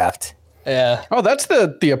 22-round draft? Yeah. Oh, that's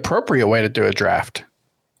the appropriate way to do a draft.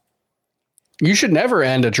 You should never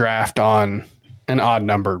end a draft on an odd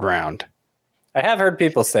numbered round. I have heard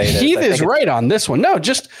people say this. Heath is right on this one. No,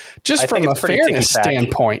 just from a fairness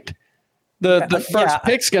standpoint. The first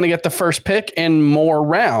pick's going to get the first pick in more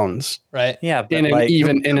rounds. Right. Yeah. But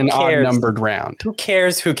in an odd numbered round. Who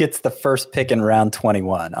cares who gets the first pick in round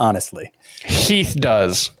 21, honestly? Heath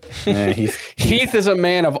does. Yeah, Heath is a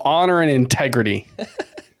man of honor and integrity.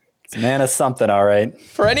 It's a man of something, all right.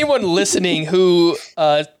 For anyone listening who,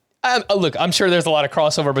 look, I'm sure there's a lot of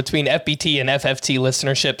crossover between FBT and FFT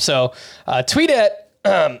listenership. So tweet at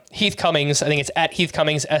Heath Cummings. I think it's at Heath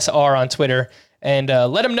Cummings SR on Twitter. And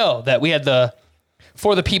let him know that we had the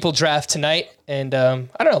For the People draft tonight. And I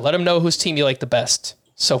don't know, let him know whose team you like the best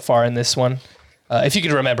so far in this one. If you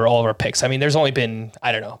could remember all of our picks. I mean, there's only been,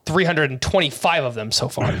 325 of them so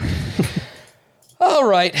far. All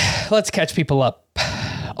right, let's catch people up.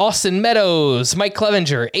 Austin Meadows, Mike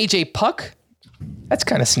Clevenger, AJ Puck. That's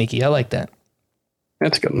kind of sneaky. I like that.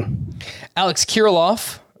 That's good. Alex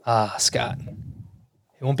Kirilloff. Scott.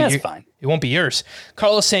 It won't be fine. It won't be yours.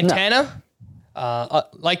 Carlos Santana. No.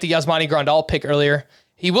 Like the Yasmani Grandal pick earlier,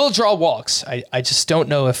 he will draw walks. I just don't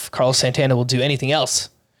know if Carlos Santana will do anything else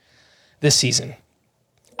this season.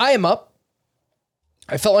 I am up.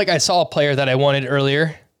 I felt like I saw a player that I wanted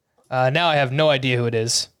earlier. Now I have no idea who it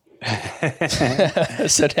is.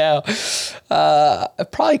 So now I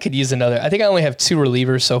probably could use another. I think I only have 2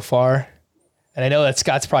 relievers so far. And I know that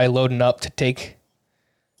Scott's probably loading up to take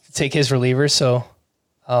his relievers. So,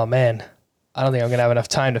 oh man, I don't think I'm going to have enough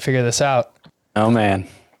time to figure this out. Oh man.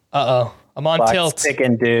 Uh-oh. I'm on tilt.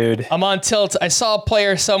 Sticking, dude. I'm on tilt. I saw a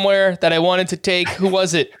player somewhere that I wanted to take. Who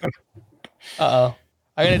was it? Uh-oh.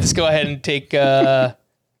 I'm going to just go ahead and take Andrew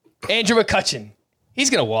McCutchen. He's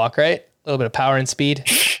going to walk, right? A little bit of power and speed.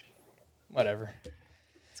 Whatever.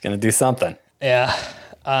 It's going to do something. Yeah.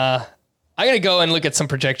 I'm going to go and look at some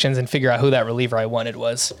projections and figure out who that reliever I wanted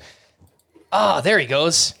was. There he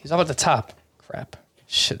goes. He's up at the top. Crap.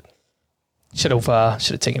 Should have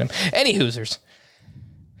taken him. Any Hoosers.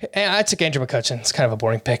 I took Andrew McCutchen. It's kind of a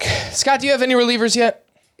boring pick. Scott, do you have any relievers yet?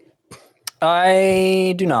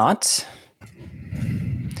 I do not.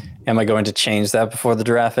 Am I going to change that before the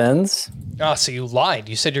draft ends? Oh, so you lied.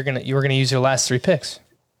 You said you were gonna use your last 3 picks.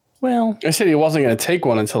 Well, I said he wasn't going to take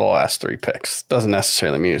one until the last 3 picks. Doesn't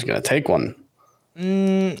necessarily mean he's going to take one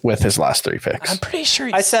with his last 3 picks. I'm pretty sure.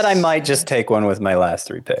 I said I might just take one with my last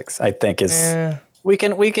 3 picks. I think we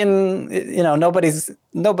can. Nobody's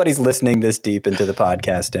listening this deep into the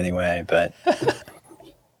podcast anyway. But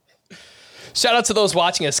shout out to those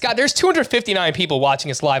watching us, Scott. There's 259 people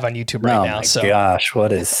watching us live on YouTube right now. Oh my gosh,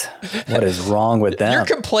 what is wrong with them? You're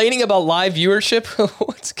complaining about live viewership.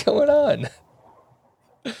 What's going on?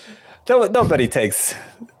 Nobody takes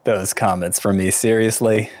those comments from me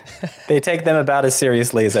seriously. They take them about as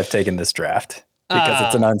seriously as I've taken this draft because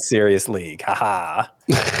it's an unserious league. Haha.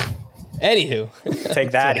 Anywho,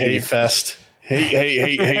 take that, hate fest.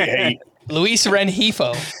 Hate. Luis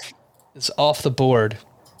Rengifo is off the board.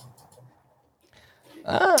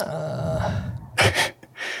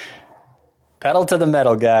 Pedal to the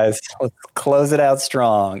metal, guys. Let's close it out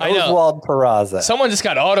strong. Oswald Peraza. Someone just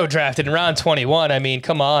got auto drafted in round 21. I mean,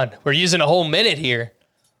 come on. We're using a whole minute here.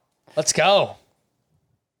 Let's go.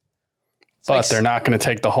 But they're not going to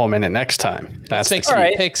take the whole minute next time. That's all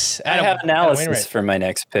right. Picks. I have analysis for my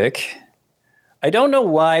next pick. I don't know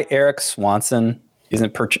why Eric Swanson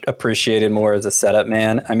isn't appreciated more as a setup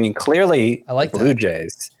man. I mean, clearly, I like Blue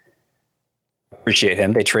Jays appreciate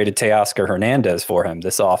him. They traded Teoscar Hernandez for him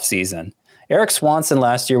this offseason. Eric Swanson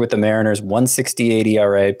last year with the Mariners, 1.68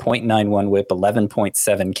 ERA, 0.91 whip,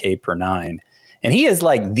 11.7 K per 9. And he is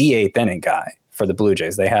like the 8th inning guy for the Blue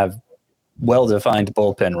Jays. They have well-defined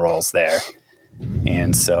bullpen roles there.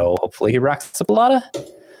 And so hopefully he racks up a lot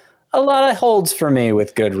of holds for me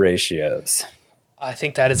with good ratios. I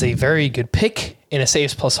think that is a very good pick in a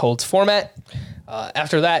saves plus holds format.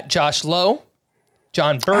 After that, Josh Lowe,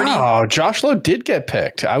 John Birdie. Oh, Josh Lowe did get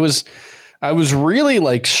picked. I was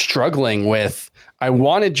really struggling with, I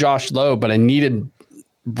wanted Josh Lowe, but I needed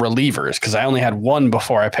relievers because I only had one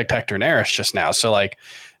before I picked Hector Neris just now. So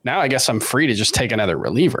now I guess I'm free to just take another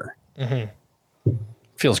reliever. Mm-hmm.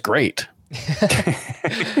 Feels great.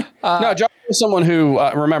 No, Josh was someone who,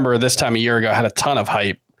 remember this time a year ago, had a ton of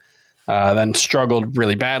hype, then struggled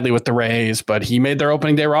really badly with the Rays, but he made their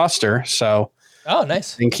opening day roster. So oh,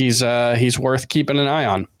 nice. I think he's worth keeping an eye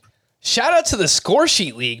on. Shout out to the Score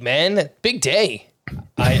Sheet League, man. Big day.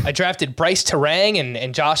 I drafted Bryce Terang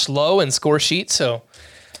and Josh Lowe in Score Sheet. So,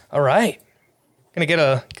 all right. Gonna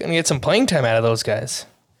get some playing time out of those guys.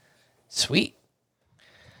 Sweet.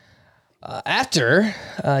 After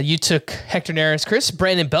you took Hector Neris, Chris,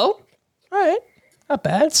 Brandon Belt. All right, not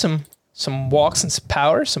bad. Some walks and some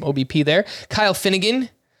power, some OBP there. Kyle Finnegan,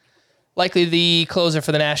 likely the closer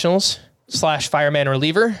for the Nationals / fireman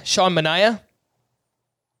reliever. Sean Manaea.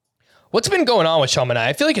 What's been going on with Sean Manaea?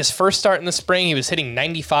 I feel like his first start in the spring, he was hitting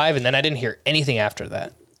 95, and then I didn't hear anything after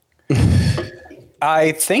that.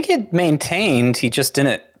 I think it maintained. He just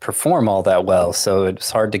didn't perform all that well, so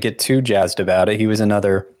it's hard to get too jazzed about it. He was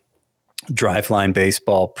another Driveline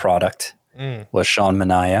Baseball product, was Sean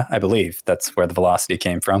Manaea. I believe that's where the velocity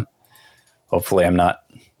came from. Hopefully I'm not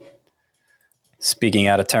speaking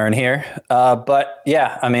out of turn here. But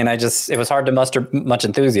yeah, I mean, it was hard to muster much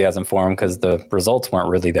enthusiasm for him because the results weren't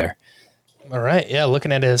really there. All right. Yeah.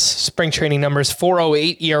 Looking at his spring training numbers,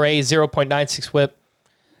 4.08 ERA, 0.96 whip.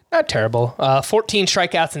 Not terrible. 14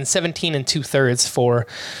 strikeouts and 17 2/3 for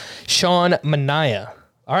Sean Manaea.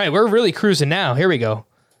 All right. We're really cruising now. Here we go.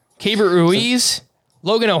 Keibert Ruiz,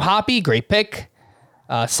 Logan O'Hoppe, great pick.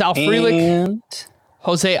 Sal Frelick,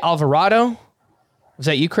 Jose Alvarado. Was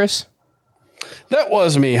that you, Chris? That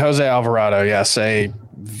was me, Jose Alvarado. Yes, a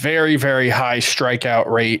very, very high strikeout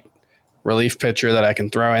rate relief pitcher that I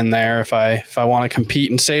can throw in there if I want to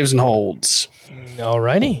compete in saves and holds. All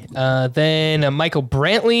righty. Then Michael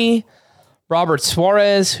Brantley, Robert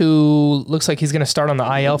Suarez, who looks like he's going to start on the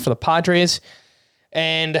IL for the Padres.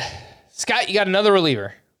 And Scott, you got another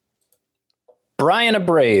reliever. Brian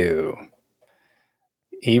Abreu.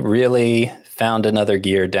 He really found another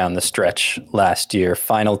gear down the stretch last year.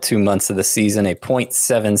 Final 2 months of the season, a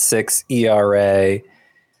 .76 ERA,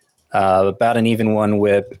 about an even one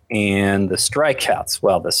whip, and the strikeouts.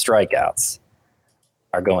 Well, the strikeouts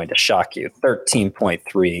are going to shock you.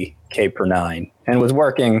 13.3 K per nine, and was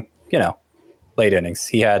working, late innings.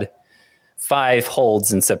 He had 5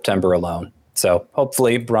 holds in September alone. So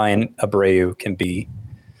hopefully Brian Abreu can be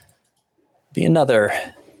another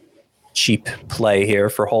cheap play here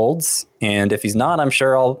for holds. And if he's not, I'm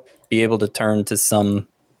sure I'll be able to turn to some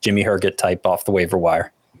Jimmy Herget type off the waiver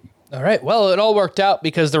wire. All right. Well, it all worked out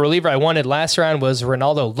because the reliever I wanted last round was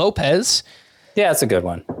Ronaldo Lopez. Yeah, that's a good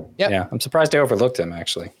one. Yep. Yeah, I'm surprised I overlooked him,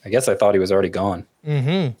 actually. I guess I thought he was already gone.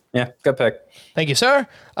 Mm-hmm. Yeah, good pick. Thank you, sir.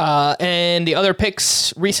 And the other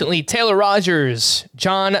picks recently, Taylor Rogers,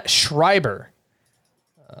 John Schreiber.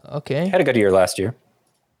 Okay. Had a good year last year.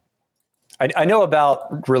 I know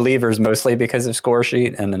about relievers mostly because of Score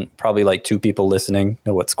Sheet, and then probably like 2 people listening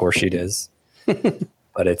know what Score Sheet is.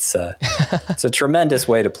 But it's a tremendous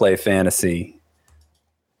way to play fantasy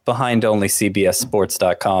behind only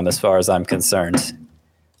CBSSports.com as far as I'm concerned.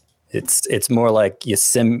 It's more like you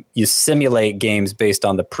simulate games based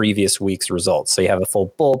on the previous week's results. So you have a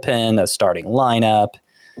full bullpen, a starting lineup,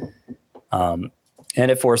 and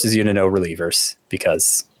it forces you to know relievers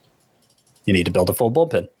because you need to build a full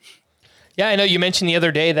bullpen. Yeah, I know you mentioned the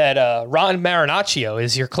other day that Ron Marinaccio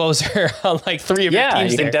is your closer on like 3 of your teams. Yeah,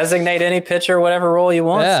 you there. can designate any pitcher, whatever role you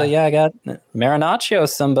want. Yeah. So yeah, I got Marinaccio,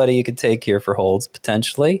 somebody you could take here for holds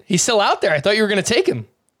potentially. He's still out there. I thought you were going to take him.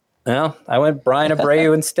 No, I went Brian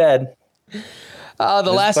Abreu instead.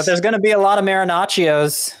 But there's going to be a lot of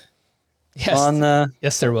Marinaccios on the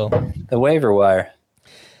yes, there will. The waiver wire.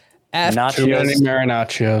 Too many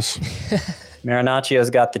Marinaccios. Marinaccio's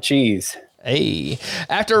got the cheese. Hey,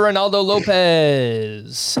 after Ronaldo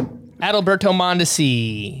Lopez, Adalberto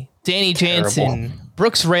Mondesi, Danny Jansen,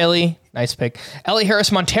 Brooks Raley, nice pick. Ellie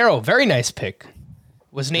Harris Montero, very nice pick.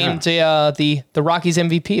 Was named the Rockies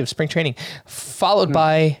MVP of spring training, followed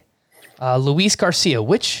by Luis Garcia.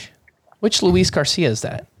 Which Luis Garcia is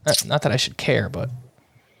that? Not that I should care, but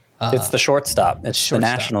it's the shortstop. It's the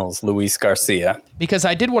Nationals, Luis Garcia. Because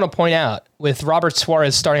I did want to point out with Robert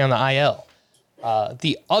Suarez starting on the IL.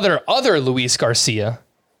 The other Luis Garcia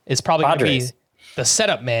is probably going to be the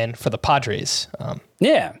setup man for the Padres.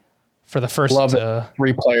 For the first... Love it.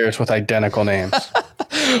 3 players with identical names.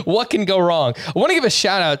 What can go wrong? I want to give a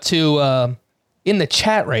shout out to, in the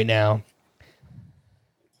chat right now,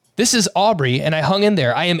 this is Aubrey, and I hung in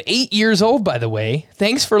there. I am 8 years old, by the way.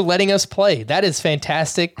 Thanks for letting us play. That is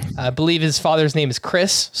fantastic. I believe his father's name is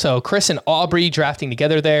Chris. So Chris and Aubrey drafting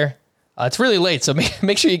together there. It's really late, so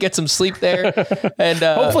make sure you get some sleep there. And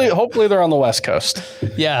hopefully they're on the West Coast.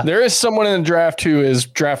 Yeah, there is someone in the draft who is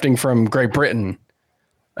drafting from Great Britain,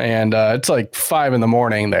 and it's like 5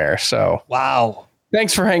 a.m. there. So wow,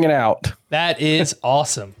 thanks for hanging out. That is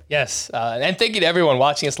awesome. Yes, and thank you to everyone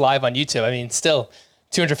watching us live on YouTube. I mean, still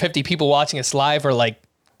 250 people watching us live. We're like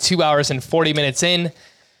 2 hours and 40 minutes in.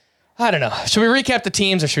 I don't know. Should we recap the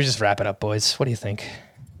teams or should we just wrap it up, boys? What do you think?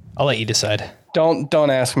 I'll let you decide. Don't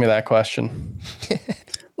ask me that question.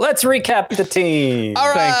 Let's recap the team.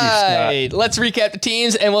 All Thank you, right, Scott. let's recap the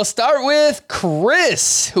teams, and we'll start with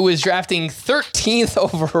Chris, who is drafting 13th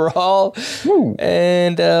overall. Woo.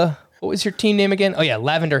 And what was your team name again? Oh, yeah,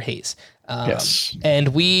 Lavender Haze. Yes.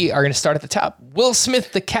 And we are going to start at the top. Will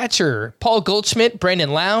Smith, the catcher. Paul Goldschmidt, Brandon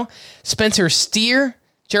Lau, Spencer Steer,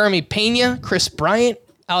 Jeremy Pena, Chris Bryant,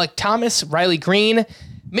 Alec Thomas, Riley Green,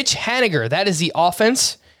 Mitch Haniger. That is the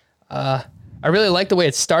offense. I really like the way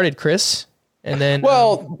it started, Chris. And then,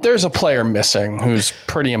 there's a player missing who's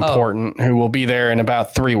pretty important, who will be there in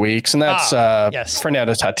about 3 weeks, and that's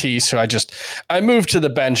Fernando Tatis, who I moved to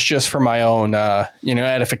the bench just for my own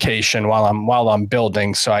edification while I'm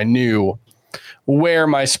building, so I knew where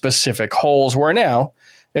my specific holes were. Now,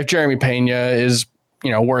 if Jeremy Pena is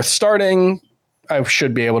worth starting, I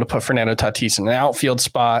should be able to put Fernando Tatis in an outfield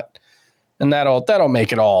spot, and that'll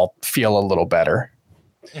make it all feel a little better.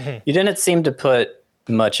 Mm-hmm. You didn't seem to put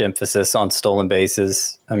much emphasis on stolen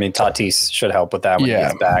bases. I mean, Tatis should help with that when he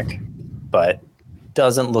gets back, but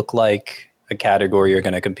doesn't look like a category you're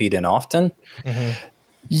going to compete in often. Mm-hmm.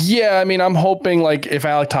 Yeah, I mean, I'm hoping if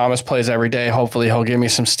Alec Thomas plays every day, hopefully he'll give me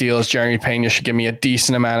some steals. Jeremy Pena should give me a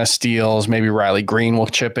decent amount of steals. Maybe Riley Green will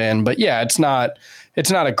chip in, but yeah, it's not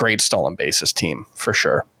a great stolen bases team for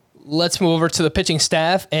sure. Let's move over to the pitching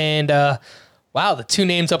staff, and the two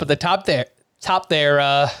names up at the top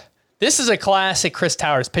there. This is a classic Chris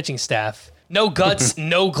Towers pitching staff. No guts,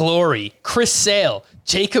 no glory. Chris Sale,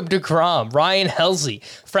 Jacob deGrom, Ryan Helsley,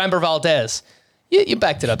 Framber Valdez. You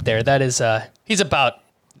backed it up there. That is, he's about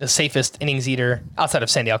the safest innings eater outside of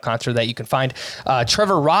Sandy Alcantara that you can find.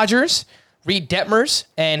 Trevor Rogers, Reed Detmers,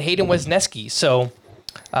 and Hayden Wesneski. So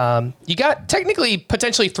you got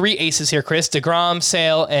potentially three aces here, Chris. deGrom,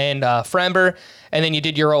 Sale, and Framber. And then you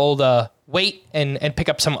did your old wait and pick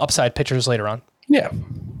up some upside pitchers later on. Yeah.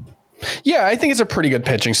 Yeah, I think it's a pretty good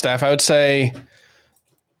pitching staff. I would say,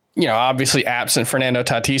 obviously absent Fernando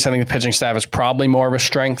Tatis, I think the pitching staff is probably more of a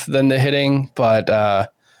strength than the hitting. But,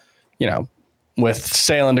 with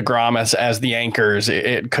Sale and deGrom as the anchors,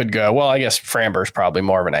 it could go, well, I guess Framber's probably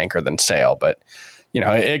more of an anchor than Sale, but,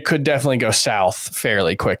 it could definitely go south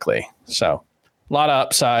fairly quickly. So a lot of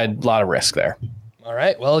upside, a lot of risk there. All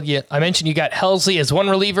right. Well, I mentioned you got Helsley as one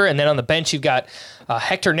reliever, and then on the bench you've got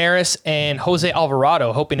Hector Neris and Jose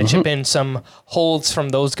Alvarado, hoping to chip in some holds from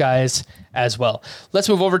those guys as well. Let's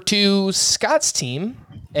move over to Scott's team,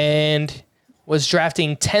 and was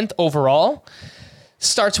drafting 10th overall.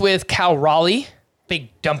 Starts with Cal Raleigh, big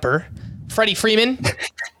dumper. Freddie Freeman.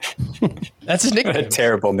 That's his nickname. A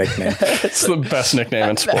terrible nickname. It's the best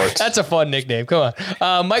nickname in sports. That's a fun nickname. Come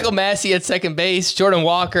on. Michael Massey at second base, Jordan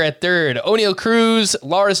Walker at third, O'Neill Cruz,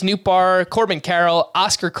 Lars Nootbaar, Corbin Carroll,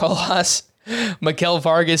 Oscar Colas, Miguel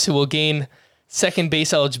Vargas, who will gain second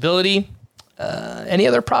base eligibility. Any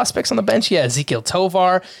other prospects on the bench? Yeah, Ezekiel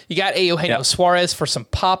Tovar. You got Eugenio Suarez for some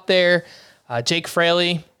pop there. Jake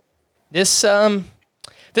Fraley. This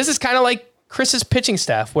is kind of like Chris's pitching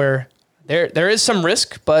staff, where there is some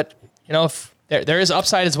risk, but if there is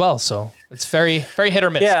upside as well. So it's very, very hit or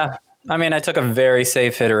miss. Yeah. I mean, I took a very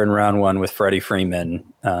safe hitter in round one with Freddie Freeman.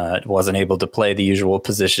 Wasn't able to play the usual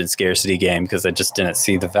position scarcity game because I just didn't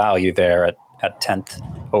see the value there at 10th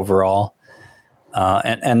overall.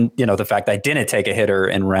 And the fact I didn't take a hitter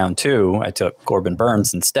in round two, I took Corbin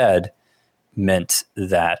Burns instead, meant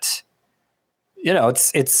that,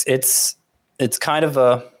 it's kind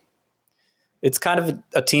of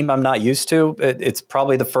a team I'm not used to. It's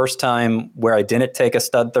probably the first time where I didn't take a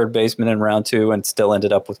stud third baseman in round two and still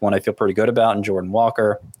ended up with one I feel pretty good about in Jordan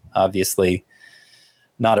Walker. Obviously,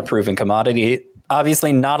 not a proven commodity.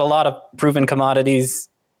 Obviously, not a lot of proven commodities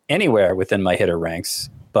anywhere within my hitter ranks.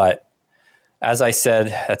 But as I said,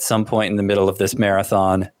 at some point in the middle of this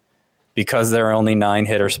marathon, because there are only 9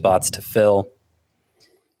 hitter spots to fill,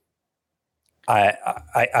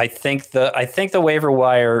 I think the waiver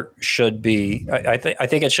wire should be. I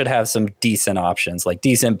think it should have some decent options, like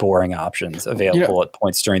decent boring options available at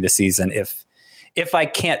points during the season. If I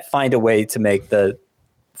can't find a way to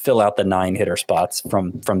fill out the 9 hitter spots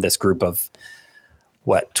from this group of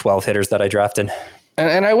 12 hitters that I drafted.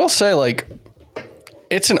 And I will say,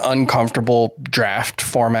 it's an uncomfortable draft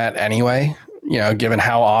format anyway. Given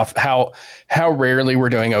how rarely we're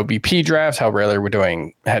doing OBP drafts, how rarely we're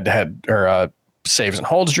doing head-to-head or saves and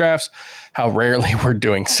holds drafts, how rarely we're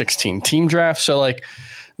doing 16 team drafts. So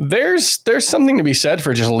there's something to be said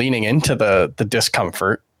for just leaning into the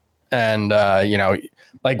discomfort. And, were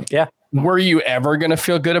you ever going to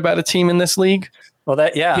feel good about a team in this league? Well,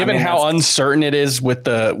 given how uncertain it is with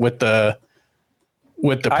the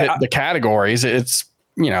categories, it's,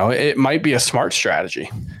 it might be a smart strategy.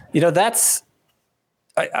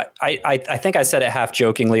 I think I said it half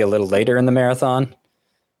jokingly a little later in the marathon,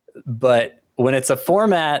 but when it's a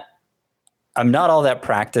format I'm not all that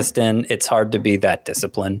practiced in, it's hard to be that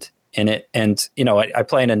disciplined in it. And, I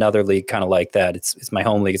play in another league kind of like that. It's my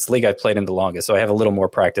home league. It's the league I've played in the longest. So I have a little more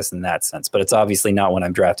practice in that sense, but it's obviously not when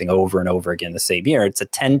I'm drafting over and over again the same year. It's a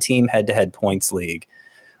 10-team head-to-head points league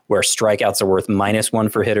where strikeouts are worth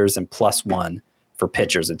 -1 for hitters and +1 for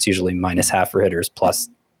pitchers. It's usually -0.5 for hitters,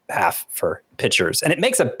 +0.5 for pitchers. And it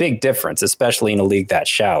makes a big difference, especially in a league that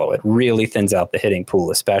shallow. It really thins out the hitting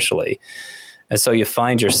pool, especially. And so you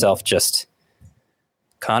find yourself just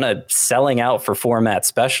kind of selling out for format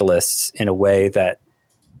specialists in a way that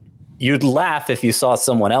you'd laugh if you saw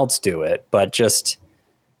someone else do it. But just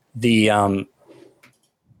when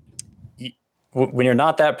you're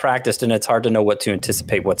not that practiced, and it's hard to know what to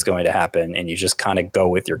anticipate what's going to happen, and you just kind of go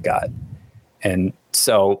with your gut. And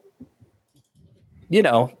so,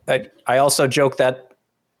 I also joke that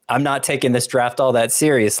I'm not taking this draft all that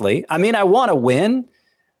seriously. I mean, I want to win,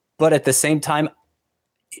 but at the same time,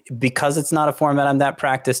 because it's not a format I'm that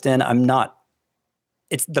practiced in,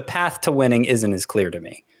 it's the path to winning isn't as clear to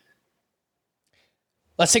me.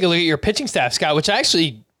 Let's take a look at your pitching staff, Scott, which I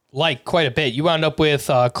actually like quite a bit. You wound up with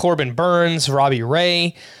Corbin Burns, Robbie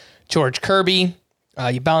Ray, George Kirby.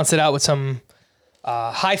 You balance it out with some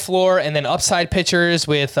high floor and then upside pitchers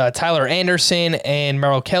with Tyler Anderson and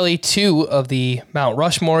Merrill Kelly, 2 of the Mount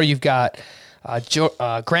Rushmore. You've got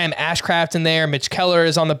Graham Ashcraft in there. Mitch Keller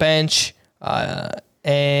is on the bench.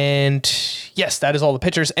 And yes, that is all the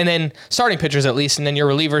pitchers. And then starting pitchers at least. And then your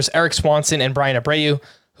relievers, Eric Swanson and Brian Abreu,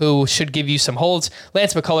 who should give you some holds.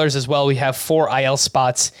 Lance McCullers as well. We have 4 IL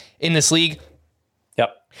spots in this league.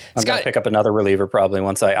 Yep. I'm going to pick up another reliever probably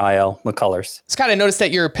once I IL McCullers. Scott, I noticed that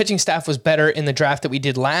your pitching staff was better in the draft that we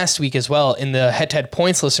did last week as well in the head-to-head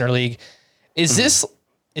points listener league. Is this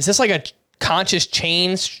like a conscious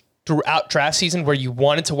change throughout draft season where you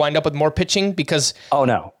wanted to wind up with more pitching? Because oh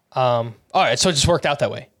no. All right, so it just worked out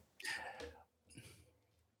that way.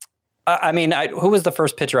 I mean, who was the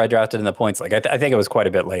first pitcher I drafted in the points league? I think it was quite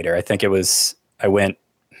a bit later. I think it was, I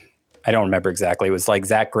don't remember exactly. It was like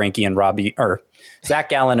Zach Gallen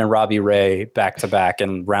and Robbie Ray back to back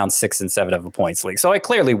in round 6 and 7 of a points league. So I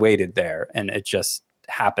clearly waited there, and it just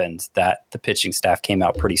happened that the pitching staff came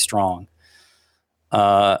out pretty strong.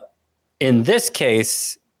 In this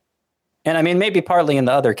case, and I mean, maybe partly in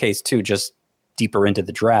the other case too, just deeper into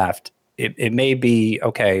the draft, it may be,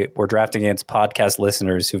 okay, we're drafting against podcast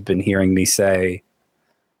listeners who've been hearing me say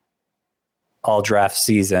all draft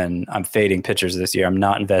season, I'm fading pitchers this year. I'm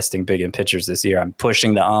not investing big in pitchers this year. I'm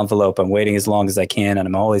pushing the envelope. I'm waiting as long as I can. And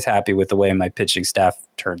I'm always happy with the way my pitching staff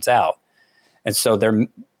turns out. And so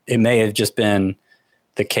it may have just been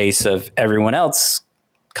the case of everyone else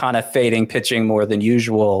kind of fading pitching more than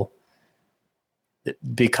usual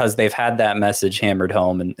because they've had that message hammered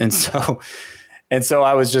home. And so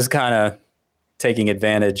I was just kind of taking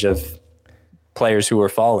advantage of players who were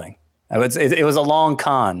falling. It was a long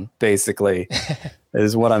con, basically,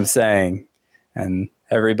 is what I'm saying. And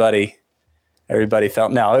everybody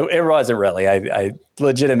felt, no, it wasn't really. I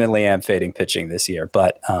legitimately am fading pitching this year.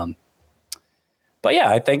 But yeah,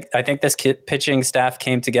 I think this pitching staff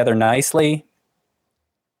came together nicely.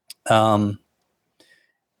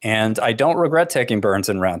 And I don't regret taking Burns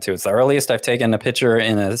in round 2. It's the earliest I've taken a pitcher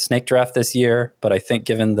in a snake draft this year. But I think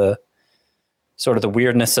given the sort of the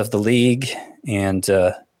weirdness of the league and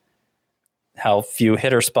how few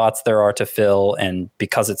hitter spots there are to fill, and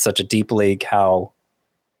because it's such a deep league, how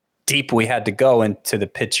deep we had to go into the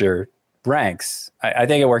pitcher ranks, I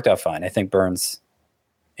think it worked out fine. I think Burns,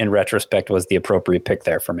 in retrospect, was the appropriate pick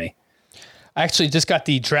there for me. I actually just got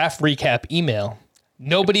the draft recap email.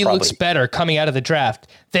 Nobody looks better coming out of the draft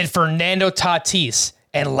than Fernando Tatis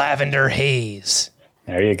and Lavender Haze.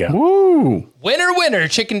 There you go. Woo! Winner,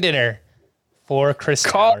 chicken dinner for Chris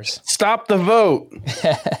Towers. Stop the vote.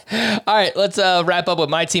 All right, let's wrap up with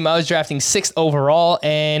my team. I was drafting 6th overall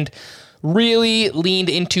and really leaned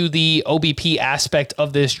into the OBP aspect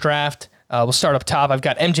of this draft. We'll start up top. I've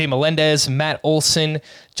got MJ Melendez, Matt Olson,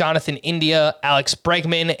 Jonathan India, Alex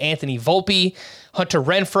Bregman, Anthony Volpe, Hunter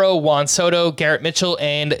Renfroe, Juan Soto, Garrett Mitchell,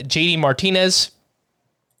 and JD Martinez.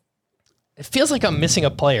 It feels like I'm missing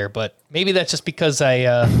a player, but maybe that's just because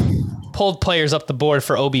I pulled players up the board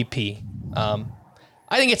for OBP.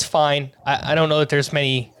 I think it's fine. I don't know that there's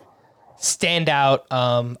many standout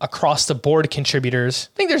across the board contributors.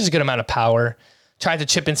 I think there's a good amount of power. Tried to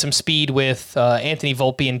chip in some speed with Anthony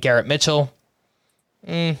Volpe and Garrett Mitchell.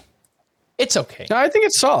 It's okay. No, I think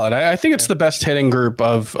it's solid. I think it's the best hitting group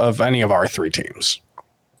of any of our 3 teams.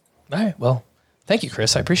 All right. Well, Thank you,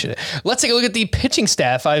 Chris. I appreciate it. Let's take a look at the pitching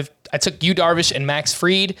staff. I took Yu Darvish and Max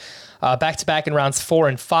Fried back-to-back in rounds 4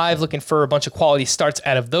 and 5, looking for a bunch of quality starts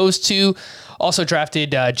out of those two. Also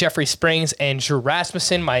drafted Jeffrey Springs and Drew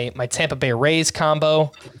Rasmussen, my Tampa Bay Rays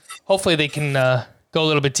combo. Hopefully they can go a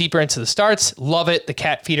little bit deeper into the starts. Love it. The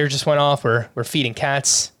cat feeder just went off. We're feeding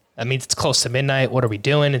cats. That means it's close to midnight. What are we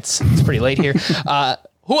doing? It's pretty late here.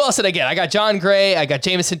 Who else did I get? I got John Gray. I got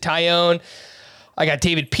Jameson Taillon. I got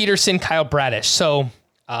David Peterson, Kyle Bradish. So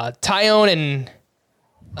Taillon and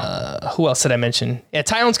who else did I mention? Yeah,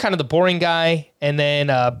 Taillon's kind of the boring guy. And then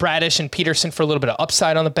Bradish and Peterson for a little bit of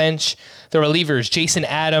upside on the bench. The relievers, Jason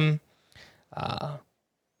Adam,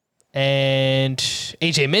 and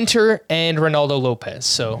AJ Minter, and Ronaldo Lopez.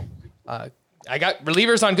 So I got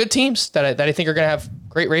relievers on good teams that I think are going to have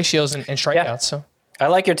great ratios and strikeouts. Yeah. So I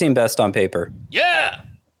like your team best on paper. Yeah.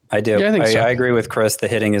 I do. Yeah, I agree with Chris. The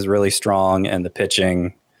hitting is really strong, and the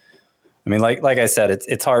pitching. I mean, like I said,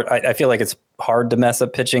 it's hard. I feel like it's hard to mess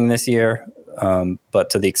up pitching this year, but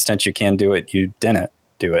to the extent you can do it, you didn't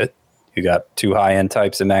do it. You got 2 high-end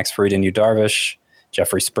types in Max Fried and Yu Darvish.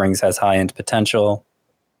 Jeffrey Springs has high-end potential.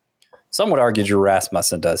 Some would argue Drew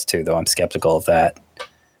Rasmussen does too, though I'm skeptical of that.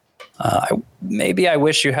 Maybe I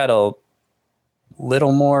wish you had a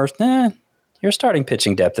little more. Your starting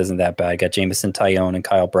pitching depth isn't that bad. Got Jameson Taillon and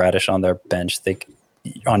Kyle Bradish on their bench.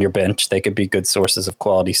 On your bench, they could be good sources of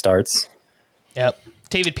quality starts. Yep.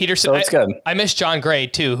 David Peterson. So it's good. I miss John Gray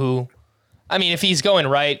too, who, I mean, if he's going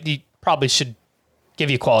right, he probably should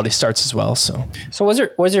give you quality starts as well. So was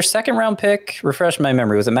your second round pick, refresh my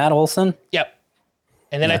memory, was it Matt Olson? Yep.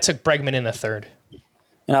 And then I took Bregman in the 3rd.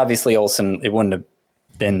 And obviously Olson, you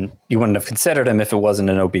wouldn't have considered him if it wasn't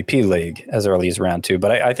an OBP league as early as round 2.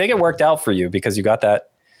 But I think it worked out for you because you got that.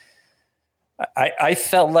 I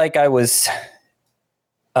felt like I was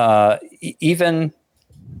even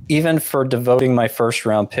for devoting my first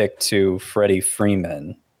round pick to Freddie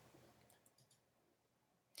Freeman.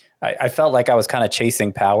 I felt like I was kind of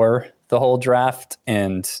chasing power the whole draft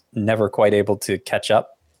and never quite able to catch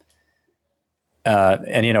up.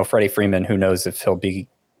 And Freddie Freeman, who knows if he'll be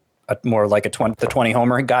more like the 20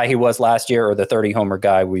 homer guy he was last year or the 30 homer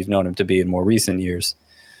guy we've known him to be in more recent years.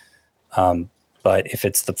 But if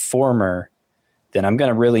it's the former, then I'm going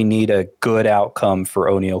to really need a good outcome for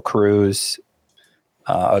O'Neal Cruz,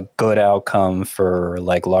 a good outcome for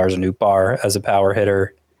like Lars Nootbaar as a power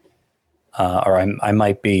hitter, or I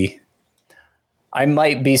might be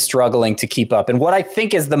struggling to keep up. And what I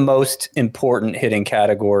think is the most important hitting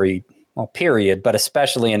category, well, period, but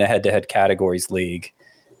especially in a head-to-head categories league,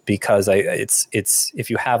 because it's if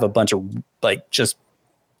you have a bunch of like just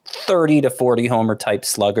 30 to 40 homer type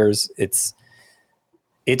sluggers, it's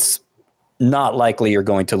not likely you're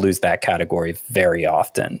going to lose that category very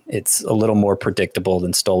often. It's a little more predictable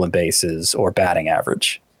than stolen bases or batting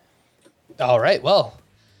average. All right, well,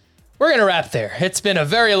 we're going to wrap there. It's been a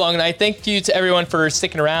very long night. Thank you to everyone for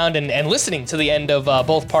sticking around and listening to the end of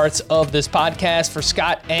both parts of this podcast. For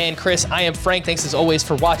Scott and Chris, I am Frank. Thanks as always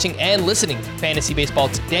for watching and listening to Fantasy Baseball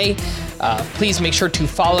Today. Please make sure to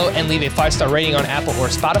follow and leave a 5-star rating on Apple or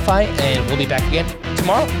Spotify, and we'll be back again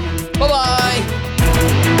tomorrow. Bye-bye.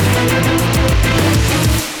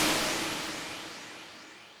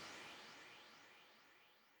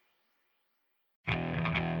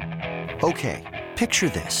 Okay, picture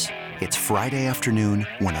this. It's Friday afternoon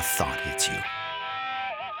when a thought hits you.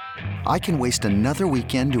 I can waste another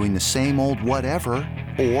weekend doing the same old whatever,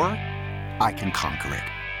 or I can conquer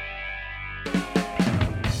it.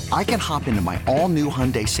 I can hop into my all-new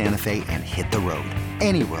Hyundai Santa Fe and hit the road.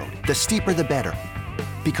 Any road. The steeper, the better.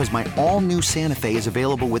 Because my all-new Santa Fe is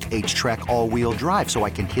available with H2H all-wheel drive, so I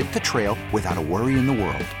can hit the trail without a worry in the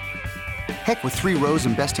world. Heck, with 3 rows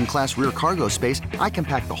and best-in-class rear cargo space, I can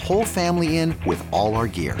pack the whole family in with all our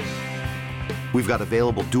gear. We've got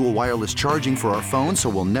available dual wireless charging for our phones, so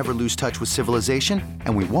we'll never lose touch with civilization,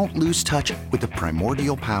 and we won't lose touch with the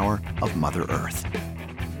primordial power of Mother Earth.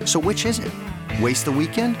 So which is it? Waste the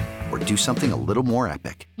weekend or do something a little more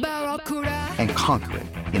epic? And conquer it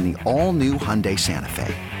in the all-new Hyundai Santa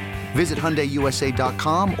Fe. Visit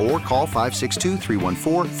HyundaiUSA.com or call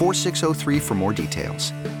 562-314-4603 for more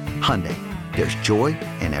details. Hyundai, there's joy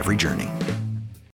in every journey.